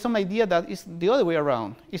 So there's some idea that it's the other way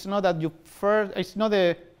around. It's not that you first, it's not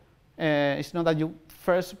that you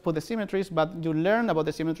first put the symmetries, but you learn about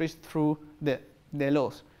the symmetries through the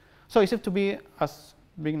laws. So it seems to be, as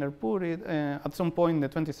Wigner put it, at some point in the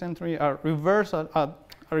 20th century, a reversal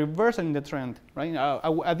in the trend, right?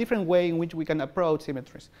 A different way in which we can approach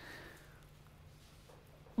symmetries.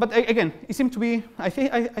 But again, it seems to be. I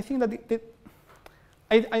think that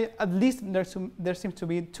at least there seems to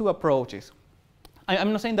be two approaches.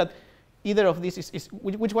 I'm not saying that either of these is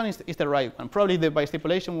which one is the right one. Probably the by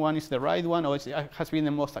stipulation one is the right one, or it has been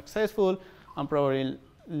the most successful, and probably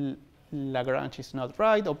Lagrange is not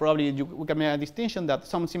right, or probably we can make a distinction that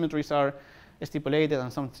some symmetries are stipulated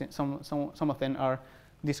and some of them are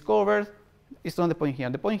discovered. It's not the point here.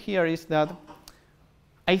 The point here is that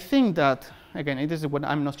I think that, again, this is what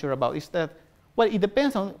I'm not sure about, is that, well, it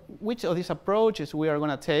depends on which of these approaches we are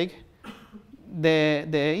going to take. The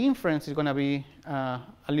inference is going to be a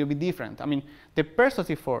little bit different. I mean, the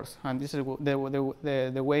persuasive force, and this is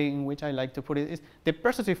the way in which I like to put it, is the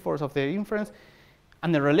persuasive force of the inference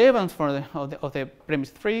and the relevance of the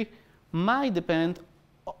premise 3 might depend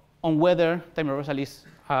on whether time reversal is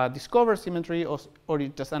a discovered symmetry or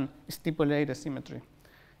it's just an stipulated symmetry.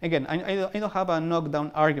 Again, I don't have a knockdown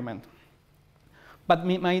argument. But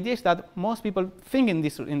my idea is that most people think in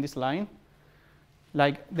this line,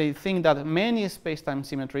 like they think that many space-time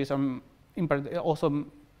symmetries are also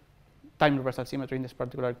time reversal symmetry in this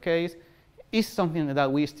particular case, is something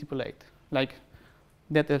that we stipulate, like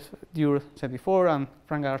that Dürr said before, and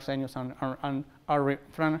Frank Arsenius and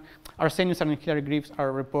Arsenius and Hilary Greaves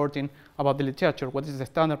are reporting about the literature, what is the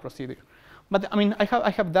standard procedure. But I mean, I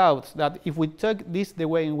have doubts that if we take this the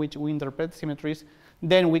way in which we interpret symmetries,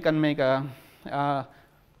 then we can make a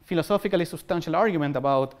philosophically substantial argument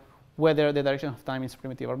about whether the direction of time is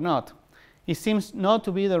primitive or not. It seems not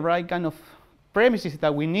to be the right kind of premises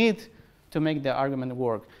that we need to make the argument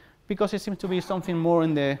work, because it seems to be something more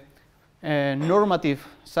in the normative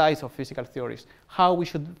side of physical theories, how we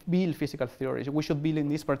should build physical theories. We should build in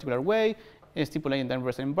this particular way, stipulating the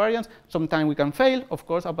universal invariance. Sometimes we can fail, of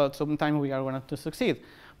course, but sometimes we are going to succeed.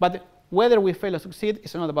 But whether we fail or succeed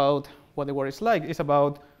is not about what the world is like. It's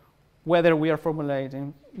about whether we are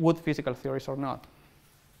formulating good physical theories or not.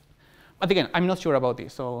 But again, I'm not sure about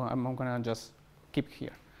this, so I'm going to just keep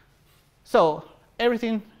here. So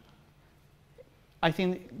everything, I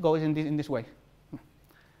think, goes in this way.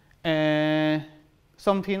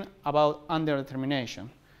 Something about underdetermination.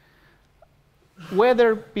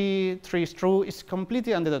 Whether P3 is true is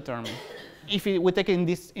completely underdetermined. If we take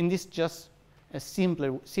it in this just a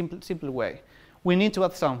simple way, we need to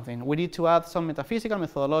add something. We need to add some metaphysical,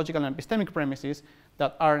 methodological, and epistemic premises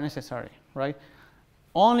that are necessary, right?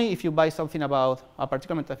 Only if you buy something about a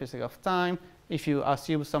particular metaphysics of time, if you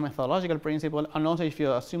assume some methodological principle, and also if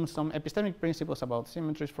you assume some epistemic principles about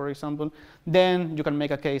symmetries, for example, then you can make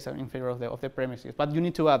a case in favor of the premises. But you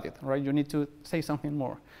need to add it, right? You need to say something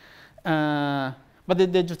more. But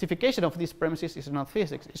the justification of these premises is not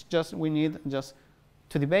physics. It's just we need just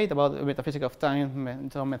to debate about the metaphysics of time,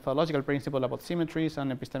 some methodological principle about symmetries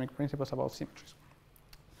and epistemic principles about symmetries.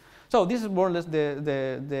 So this is more or less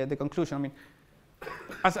the conclusion. I mean,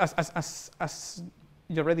 as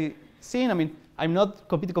you already seen, I mean, I'm not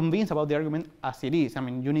completely convinced about the argument as it is. I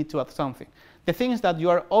mean, you need to add something. The thing is that you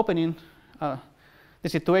are opening the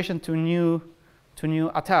situation to new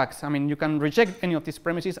attacks. I mean, you can reject any of these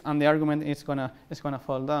premises, and the argument is gonna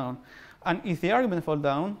fall down. And if the argument falls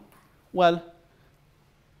down, well,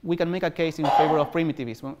 we can make a case in favor of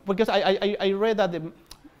primitivism. Because I read that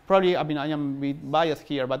probably, I mean, I am a bit biased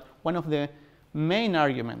here, but one of the main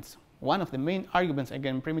arguments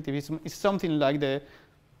against primitivism is something like the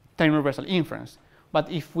time reversal inference. But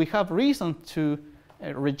if we have reason to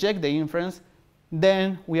reject the inference,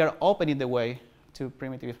 then we are opening the way to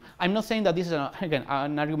primitivism. I'm not saying that this is, again,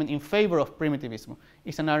 an argument in favor of primitivism.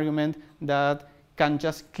 It's an argument that can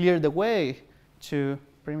just clear the way to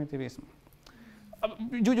primitivism.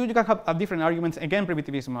 You can have different arguments against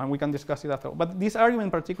primitivism, and we can discuss it after. But this argument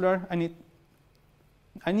in particular, it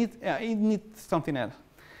needs something else.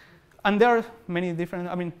 And there are many different,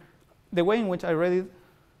 I mean, the way in which I read it,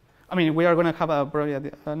 I mean, we are going to have probably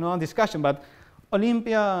no discussion, but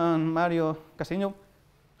Olympia and Mario Casino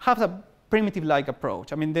have a primitive-like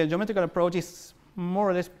approach. I mean, the geometrical approach is more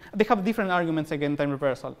or less, they have different arguments against time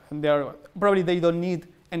reversal. And probably they don't need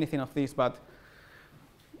anything of this, but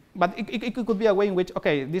it could be a way in which,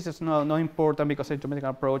 okay, this is not important because a geometrical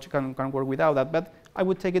approach can work without that. But I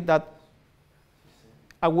would take it that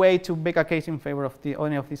a way to make a case in favor of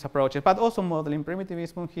any of these approaches. But also modeling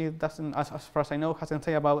primitivism, he doesn't, as far as I know, hasn't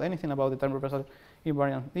said about anything about the time reversal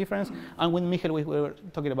invariant difference. And with Michael, we were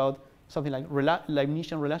talking about something like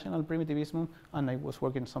Leibnizian relational primitivism, and I was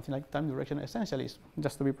working something like time direction essentialism,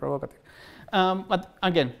 just to be provocative. But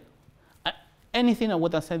again, anything of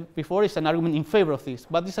what I said before is an argument in favor of this,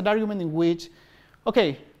 but it's an argument in which,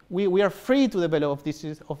 okay, we are free to develop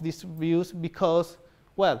these views because,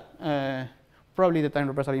 well, probably the time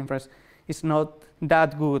reversal inference is not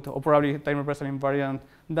that good, or probably time reversal invariant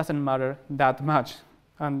doesn't matter that much.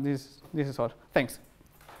 And this is all. Thanks.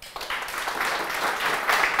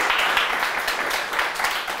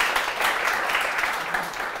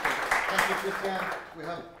 Thank you, Cristian. We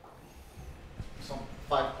have some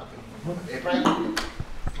 5 April.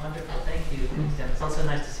 Wonderful, thank you, Cristian. It's also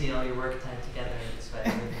nice to see all your work tied together in this way.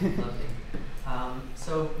 Really lovely.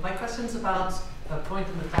 So my question's about a point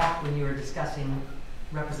in the talk when you were discussing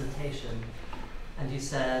representation, and you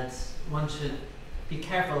said one should be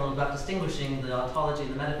careful about distinguishing the ontology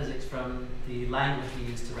and the metaphysics from the language we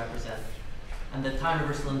use to represent, and that time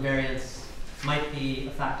reversal invariance might be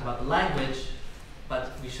a fact about the language,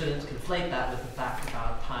 but we shouldn't conflate that with the fact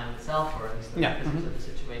about time itself, or at least the metaphysics of the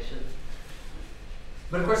situation.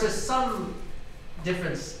 But of course, there's some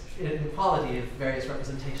difference in quality of various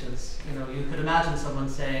representations. You know, you could imagine someone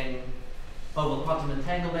saying, oh, well, quantum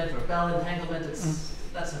entanglement or Bell entanglement,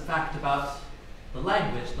 that's a fact about the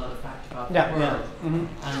language, not a fact about the world.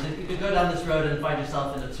 And you could go down this road and find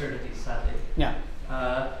yourself in absurdities, sadly.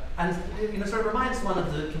 And it sort of reminds one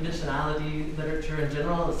of the conventionality literature in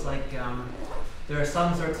general. It's like there are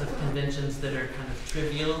some sorts of conventions that are kind of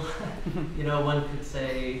trivial. One could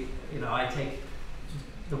say, I take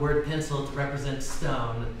the word pencil to represent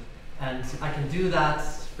stone, and I can do that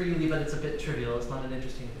freely, but it's a bit trivial. It's not an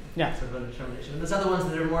interesting sort of determination. And there's other ones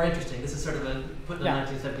that are more interesting. This is sort of a put in the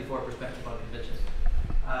 1974 perspective on convention.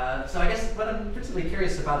 So I guess what I'm particularly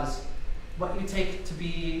curious about is what you take to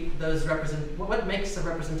be those what makes a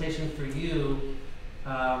representation for you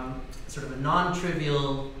sort of a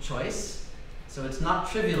non-trivial choice. So it's not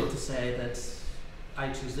trivial to say that I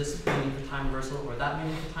choose this meaning for time reversal or that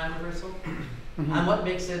meaning for time reversal. And what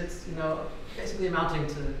makes it, basically amounting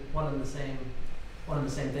to one and the same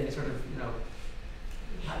thing. It's sort of,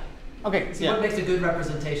 Okay. So what makes a good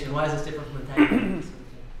representation? Why is this different from entanglement?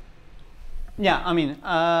 Yeah, I mean,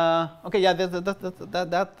 okay, yeah,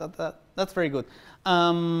 that's very good.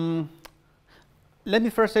 Let me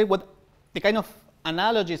first say what the kind of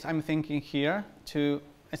analogies I'm thinking here to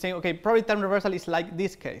say, okay, probably time reversal is like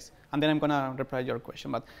this case, and then I'm gonna reply to your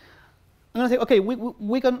question. But I'm gonna say, okay,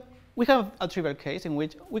 we have a trivial case in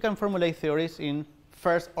which we can formulate theories in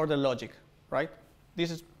first-order logic, right?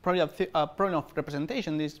 This is probably a problem of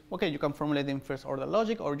representation. This, okay, you can formulate in first-order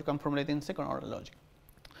logic, or you can formulate in second-order logic.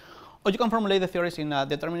 Or you can formulate the theories in a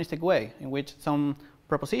deterministic way, in which some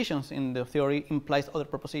propositions in the theory implies other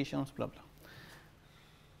propositions, blah, blah.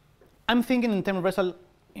 I'm thinking in time reversal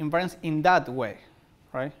invariants in that way,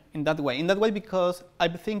 right? In that way because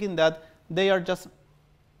I'm thinking that they are just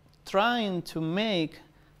trying to make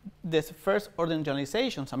these first-order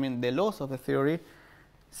generalizations, I mean, the laws of the theory,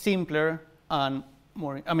 simpler and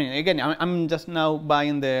more. I mean, again, I'm just now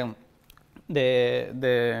buying the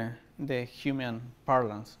human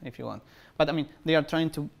parlance, if you want. But I mean, they are trying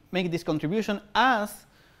to make this contribution as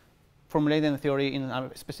formulating the theory in a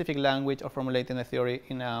specific language or formulating the theory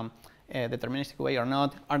in a deterministic way or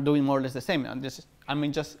not, are doing more or less the same. And this is, I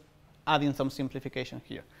mean, just adding some simplification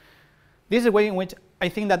here. This is a way in which I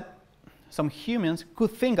think that some humans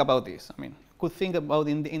could think about this. I mean, could think about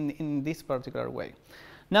in this particular way.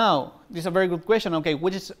 Now, this is a very good question. Okay,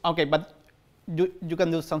 which is okay, but you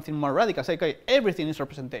can do something more radical. Say, okay, everything is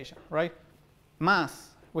representation, right?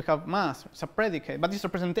 Mass, we have mass, it's a predicate, but this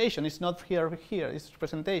representation is not here or here, it's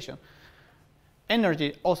representation.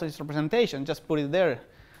 Energy also is representation, just put it there.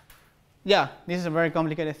 Yeah, this is a very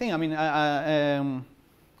complicated thing. I mean,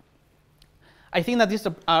 I think that this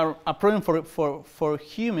is a problem for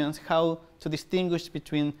humans, how to distinguish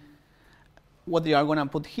between what they are going to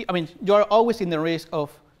put here. I mean, you are always in the risk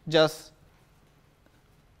of just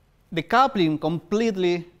decoupling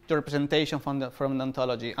completely your representation from the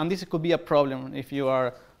ontology. And this could be a problem if you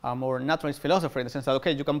are a more naturalist philosopher, in the sense that,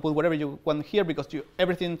 okay, you can put whatever you want here because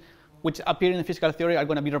everything which appears in the physical theory are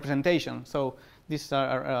going to be representation. So these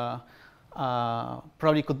probably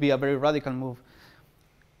could be a very radical move.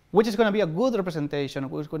 Which is going to be a good representation,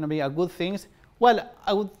 which is going to be a good things? Well,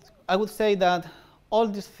 I would say that all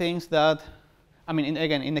these things that, I mean,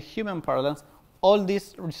 again, in the human parlance, all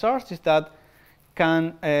these resources that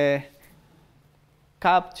can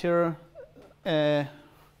capture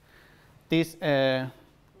this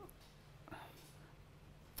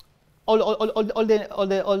all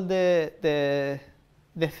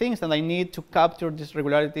the things that I need to capture these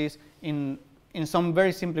regularities in some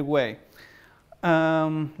very simple way.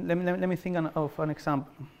 Let me think of an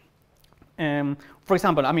example. For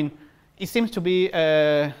example, I mean, it seems to be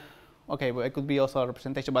okay. Well, it could be also a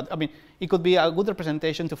representation, but I mean, it could be a good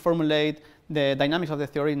representation to formulate the dynamics of the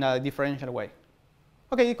theory in a differential way.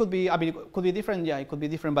 Okay, it could be. I mean, it could be different. Yeah, it could be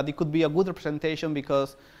different, but it could be a good representation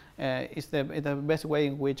because it's the best way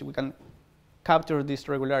in which we can capture these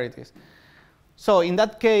regularities. So in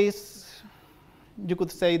that case, you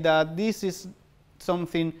could say that this is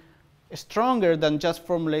something stronger than just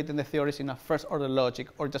formulating the theories in a first-order logic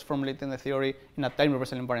or just formulating the theory in a time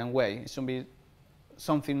reversal invariant way. It should be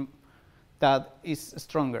something that is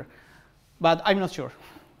stronger. But I'm not sure.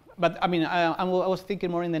 But I mean, I was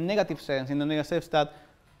thinking more in the negative sense, in the negative sense that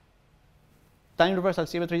time reversal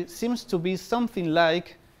symmetry seems to be something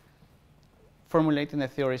like formulating the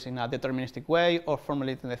theories in a deterministic way or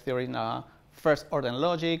formulating the theory in a first-order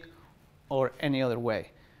logic or any other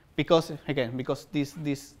way. Because again, because this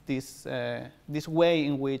way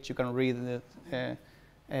in which you can read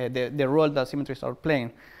the role that symmetries are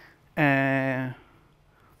playing.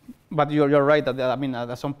 But you're right that I mean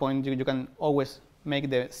at some point you can always make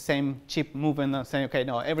the same cheap movement and say, okay,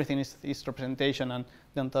 no, everything is representation and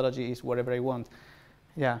the ontology is whatever I want.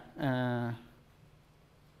 Yeah.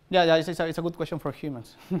 Yeah, it's a good question for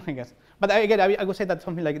humans, I guess. But again, I would say that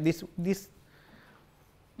something like this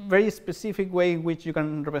very specific way in which you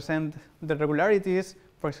can represent the regularities,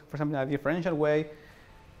 for example, in a differential way.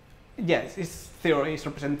 Yes, it's theory, it's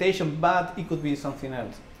representation, but it could be something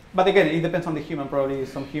else. But again, it depends on the human. Probably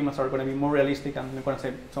some humans are going to be more realistic and they're going to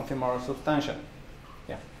say something more substantial.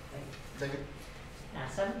 Yeah. David? Yeah,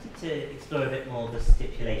 so I wanted to explore a bit more the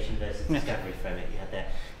stipulation versus discovery framework you had there.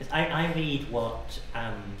 I read what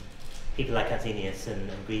people like Arzenius and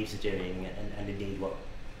Greaves are doing, and indeed what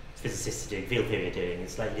physicists are doing, field theory are doing,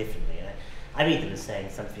 slightly differently. I read them as saying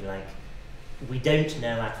something like, we don't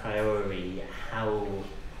know a priori how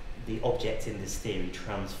the objects in this theory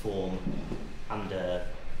transform under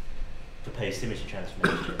proposed symmetry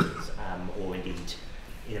transformations, or indeed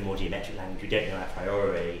in a more geometric language, we don't know a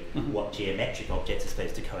priori what geometric objects are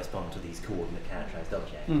supposed to correspond to these coordinate characterized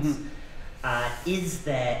objects. Is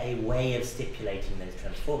there a way of stipulating those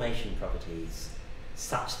transformation properties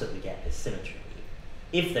such that we get this symmetry?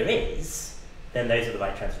 If there is, then those are the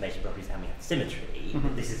right transformation properties and we have symmetry.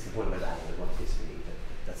 This is the point where I would want to disagree, but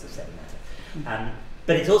that's a separate matter.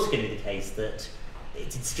 But it's also going to be the case that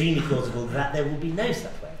it's extremely plausible that there will be no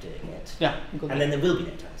such way of doing it. Yeah, and then there will be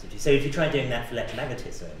no time symmetry. So if you try doing that for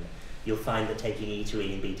electromagnetism, you'll find that taking E to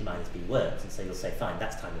E and B to minus B works, and so you'll say, fine,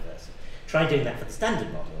 that's time reversal. Try doing that for the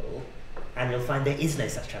standard model, and you'll find there is no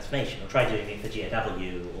such transformation. Or try doing it for GOW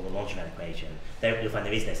or the Langevin equation, you'll find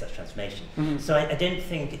there is no such transformation. So I don't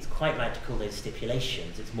think it's quite right to call those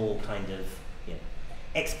stipulations. It's more kind of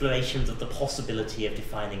explorations of the possibility of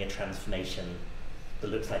defining a transformation that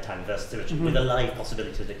looks like time reversal symmetry with a live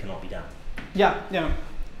possibility that it cannot be done. Yeah, yeah.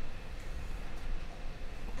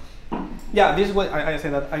 Yeah, this is what I say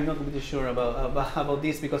that I'm not really sure about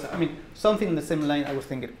this, because I mean something in the same line I was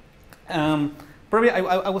thinking. Probably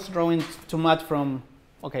I was drawing too much from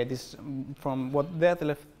from what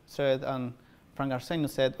Detlef said and Frank Arsenio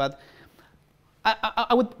said, but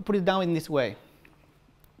I would put it down in this way.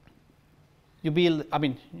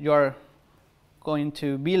 You are going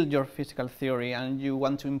to build your physical theory and you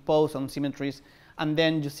want to impose some symmetries, and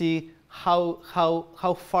then you see how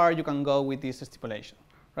far you can go with this stipulation,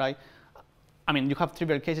 right? I mean, you have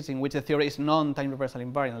trivial cases in which the theory is non-time reversal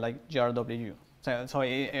invariant, like GRW. So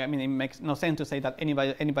it makes no sense to say that any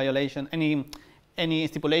violation, any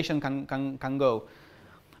stipulation can go.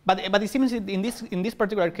 But it seems in this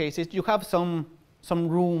particular cases you have some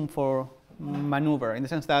room for maneuver, in the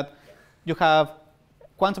sense that you have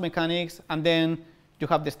quantum mechanics, and then you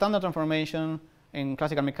have the standard transformation in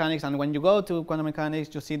classical mechanics, and when you go to quantum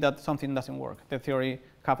mechanics, you see that something doesn't work. The theory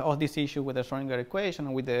has all this issue with the Schrödinger equation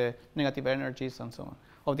and with the negative energies and so on,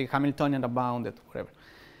 of the Hamiltonian unbounded, whatever.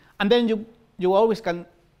 And then you always can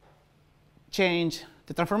change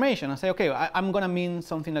the transformation and say, okay, I'm going to mean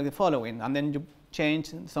something like the following, and then you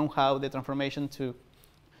change somehow the transformation to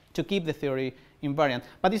keep the theory invariant.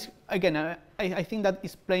 But this, again, I think that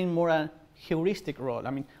is playing more a heuristic role. I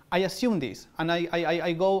mean, I assume this, and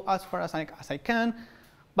I go as far as I can,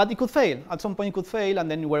 but it could fail. At some point it could fail, and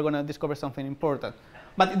then we're going to discover something important.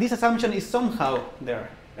 But this assumption is somehow there.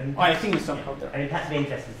 I think it's somehow there. I mean, perhaps it'd be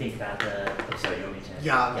interesting to think about the... Oh, sorry, you want me to...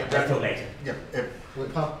 Yeah, let's talk later. Yeah, we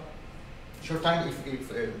have short time if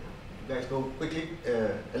you guys go quickly.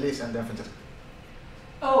 Elise and then Francesca.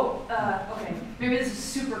 Oh, okay. Maybe this is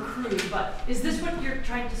super crude, but is this what you're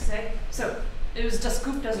trying to say? So it was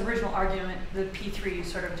Dasgupta's original argument, the P3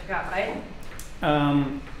 sort of took out, right?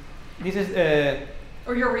 This is...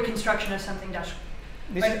 or your reconstruction of something Dash.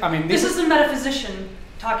 This is a metaphysician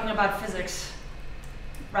talking about physics,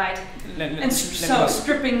 right?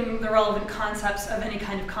 Stripping the relevant concepts of any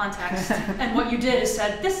kind of context. And what you did is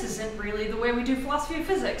said, this isn't really the way we do philosophy of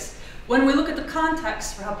physics. When we look at the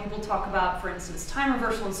context for how people talk about, for instance, time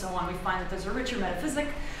reversal and so on, we find that there's a richer metaphysic,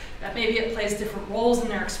 that maybe it plays different roles in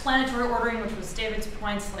their explanatory ordering, which was David's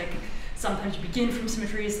points, like sometimes you begin from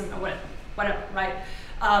symmetries, whatever, right?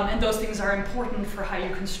 And those things are important for how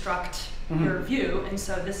you construct your view, and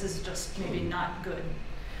so this is just maybe not good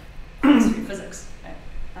physics. Right?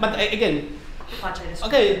 But again,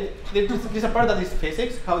 okay, there's a part that is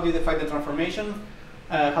physics. How do you define the transformation?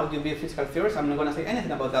 How do you build physical theories? I'm not going to say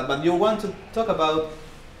anything about that, but you want to talk about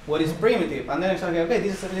what is primitive, and then it's like, okay,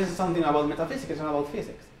 this is something about metaphysics, it's not about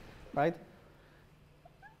physics, right?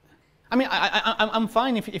 I mean, I'm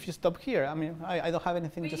fine if you stop here. I mean, I don't have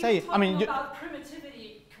anything to say. I mean, about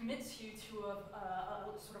primitivity commits you to a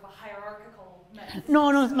sort of a hierarchical method.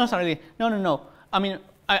 No, sorry. No. I mean,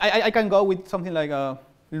 I can go with something like a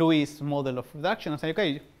Lewis model of reduction and say,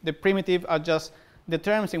 okay, the primitive are just the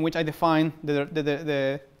terms in which I define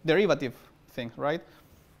the derivative things, right?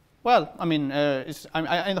 Well, I mean, I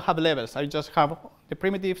don't have levels. I just have the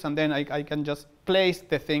primitives, and then I can just place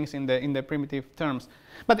the things in the primitive terms.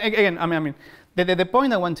 But again, I mean, the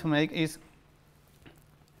point I want to make is,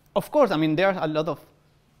 of course, I mean, there are a lot of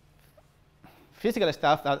physical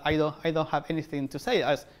stuff that I don't have anything to say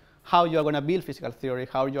as how you are going to build physical theory,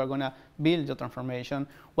 how you are going to build your transformation,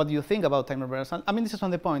 what do you think about time reversal. I mean, this is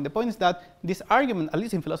not the point. The point is that this argument, at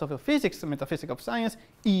least in philosophy of physics, metaphysics of science,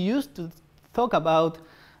 it used to talk about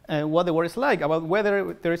what the world is like, about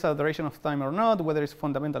whether there is a duration of time or not, whether it's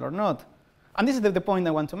fundamental or not. And this is the point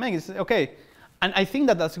I want to make. Is okay, and I think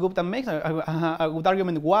that that's good. That makes a good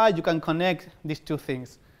argument why you can connect these two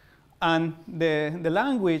things. And the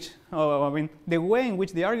language, or I mean, the way in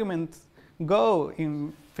which the arguments go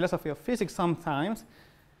in philosophy of physics sometimes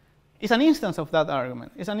is an instance of that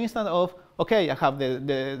argument. It's an instance of, okay, I have the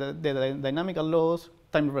dynamical laws,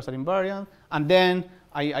 time reversal invariant, and then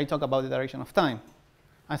I talk about the direction of time.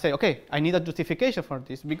 I say, okay, I need a justification for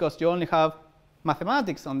this because you only have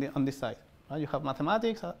mathematics on this side. Right? You have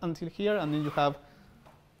mathematics until here, and then you have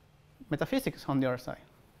metaphysics on the other side.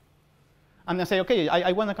 And I say, okay,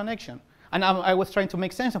 I want a connection. And I was trying to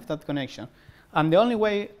make sense of that connection. And the only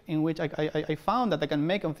way in which I found that I can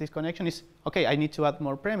make of this connection is, okay, I need to add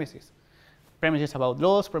more premises. Premises about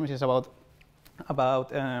laws, premises about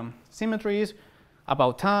symmetries,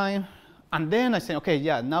 about time. And then I say, okay,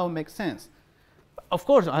 yeah, now it makes sense. Of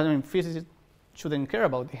course, I mean, physicists shouldn't care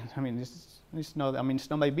about this. I mean, it's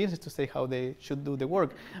not my business to say how they should do the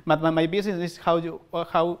work. But my business is how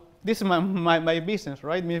this is my business,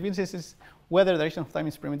 right? My business is whether the duration of time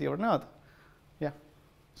is primitive or not. Yeah.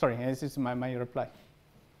 Sorry, this is my reply.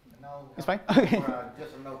 Now it's fine? Okay.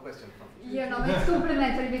 Just a no question. Yeah, no, it's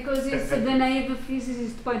complementary because it's the naive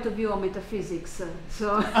physicist point of view on metaphysics.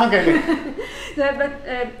 So, okay.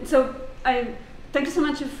 Thank you so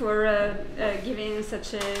much for giving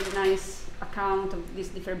such a nice account of these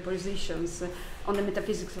different positions on the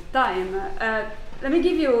metaphysics of time. Let me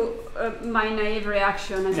give you my naive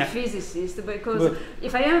reaction as a physicist, because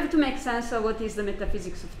if I have to make sense of what is the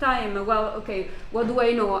metaphysics of time, well, okay, what do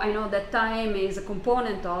I know? I know that time is a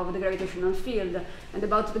component of the gravitational field, and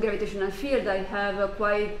about the gravitational field I have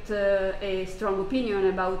quite a strong opinion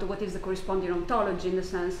about what is the corresponding ontology, in the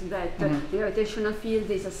sense that the gravitational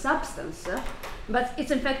field is a substance, but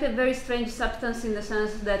it's in fact a very strange substance in the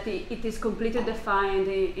sense that it is completely defined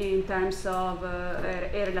in terms of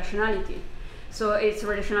a relationality. So its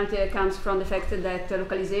relationality comes from the fact that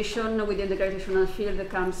localization within the gravitational field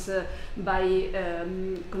comes by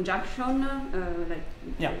conjunction,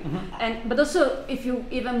 but also if you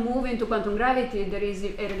even move into quantum gravity, there is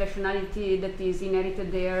a relationality that is inherited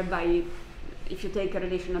there by, if you take a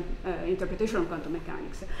relational interpretation of quantum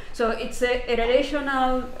mechanics. So it's a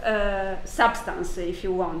relational substance, if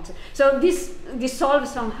you want. So this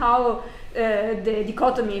dissolves somehow the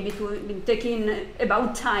dichotomy between taking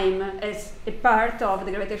about time as a part of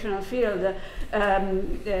the gravitational field,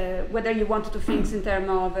 whether you want to think in terms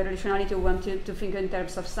of relationality or want to think in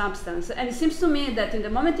terms of substance. And it seems to me that in the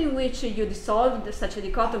moment in which you dissolve such a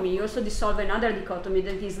dichotomy, you also dissolve another dichotomy,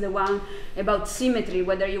 that is the one about symmetry,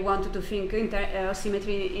 whether you want to think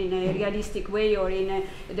symmetry in a realistic way or in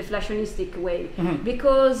a deflationistic way.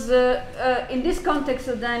 Because in this context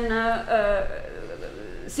then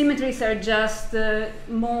symmetries are just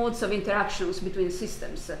modes of interactions between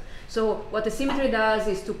systems. So what a symmetry does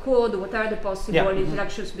is to code what are the possible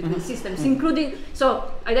interactions between systems, including, so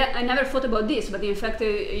I never thought about this, but in fact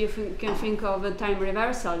you can think of time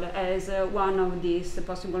reversal as one of these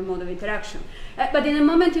possible modes of interaction. But in the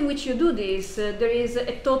moment in which you do this, there is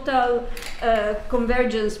a total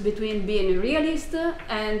convergence between being a realist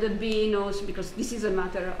and being also, because this is a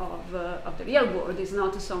matter of the real world, it's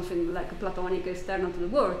not something like a Platonic external to the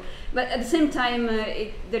world. But at the same time,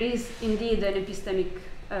 there is indeed an epistemic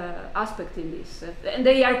aspect in this, and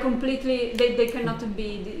they are completely, they cannot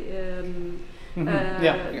be I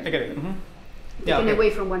get it. taken away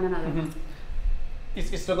from one another.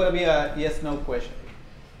 It's not going to be a yes/no question.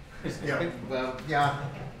 Well, yeah,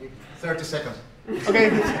 30 seconds. Okay,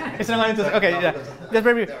 it's not going to. Okay, yeah, that's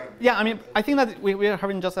very. Yeah, I mean, I think that we are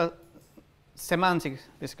having just a semantic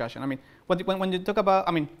discussion. I mean, when you talk about,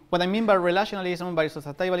 I mean, what I mean by relationalism, by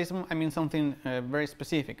substantivalism, I mean something very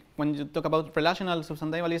specific. When you talk about relational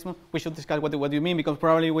substantivalism, we should discuss what you mean, because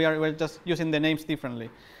probably we're just using the names differently.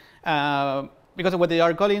 Because what they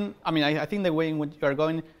are calling, I mean, I think the way in which you are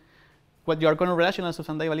going, what you are calling relational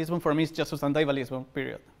substantivalism for me is just substantivalism,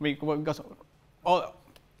 period. Because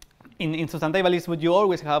in substantivalism, you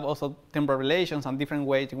always have also temporal relations and different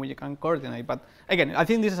ways in which you can coordinate. But again, I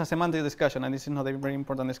think this is a semantic discussion, and this is not a very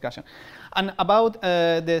important discussion. And about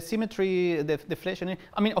the symmetry, the deflation,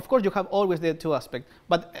 I mean, of course, you have always the two aspects.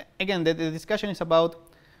 But again, the discussion is about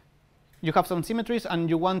you have some symmetries, and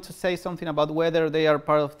you want to say something about whether they are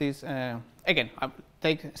part of this. Again,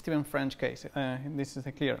 take Stephen French case. This is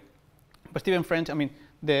clear. But Stephen French, I mean,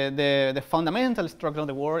 the fundamental structure of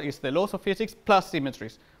the world is the laws of physics plus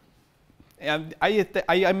symmetries.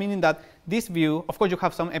 I mean that this view, of course, you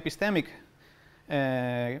have some epistemic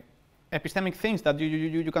things that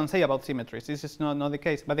you can say about symmetries. This is not the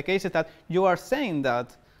case. But the case is that you are saying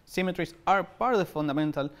that symmetries are part of the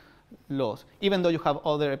fundamental laws, even though you have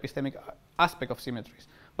other epistemic aspects of symmetries.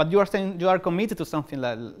 But you are saying you are committed to something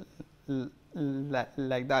like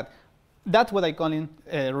that. That's what I call in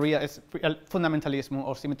fundamentalism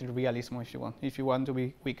or symmetry realism, if you want to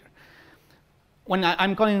be weaker. When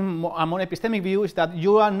I'm calling a more epistemic view, is that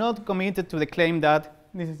you are not committed to the claim that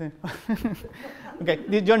this is okay.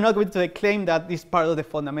 You're not committed to the claim that this is part of the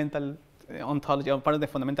fundamental ontology or part of the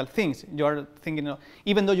fundamental things. You are thinking,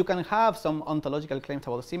 even though you can have some ontological claims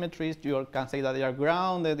about symmetries, you can say that they are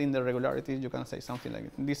grounded in the regularities. You can say something like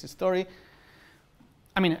this story.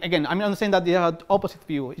 I mean, again, I'm not saying that they are opposite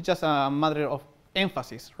view. It's just a matter of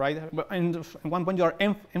emphasis, right? And at one point, you are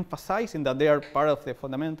emphasizing that they are part of the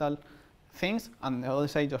fundamental things, and the other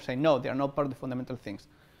side, you're saying no, they are not part of the fundamental things.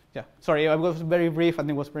 Yeah. Sorry, I was very brief and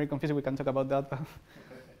it was very confusing. We can talk about that. But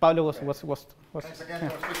Pablo was. Thanks again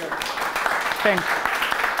for speaking. Thanks.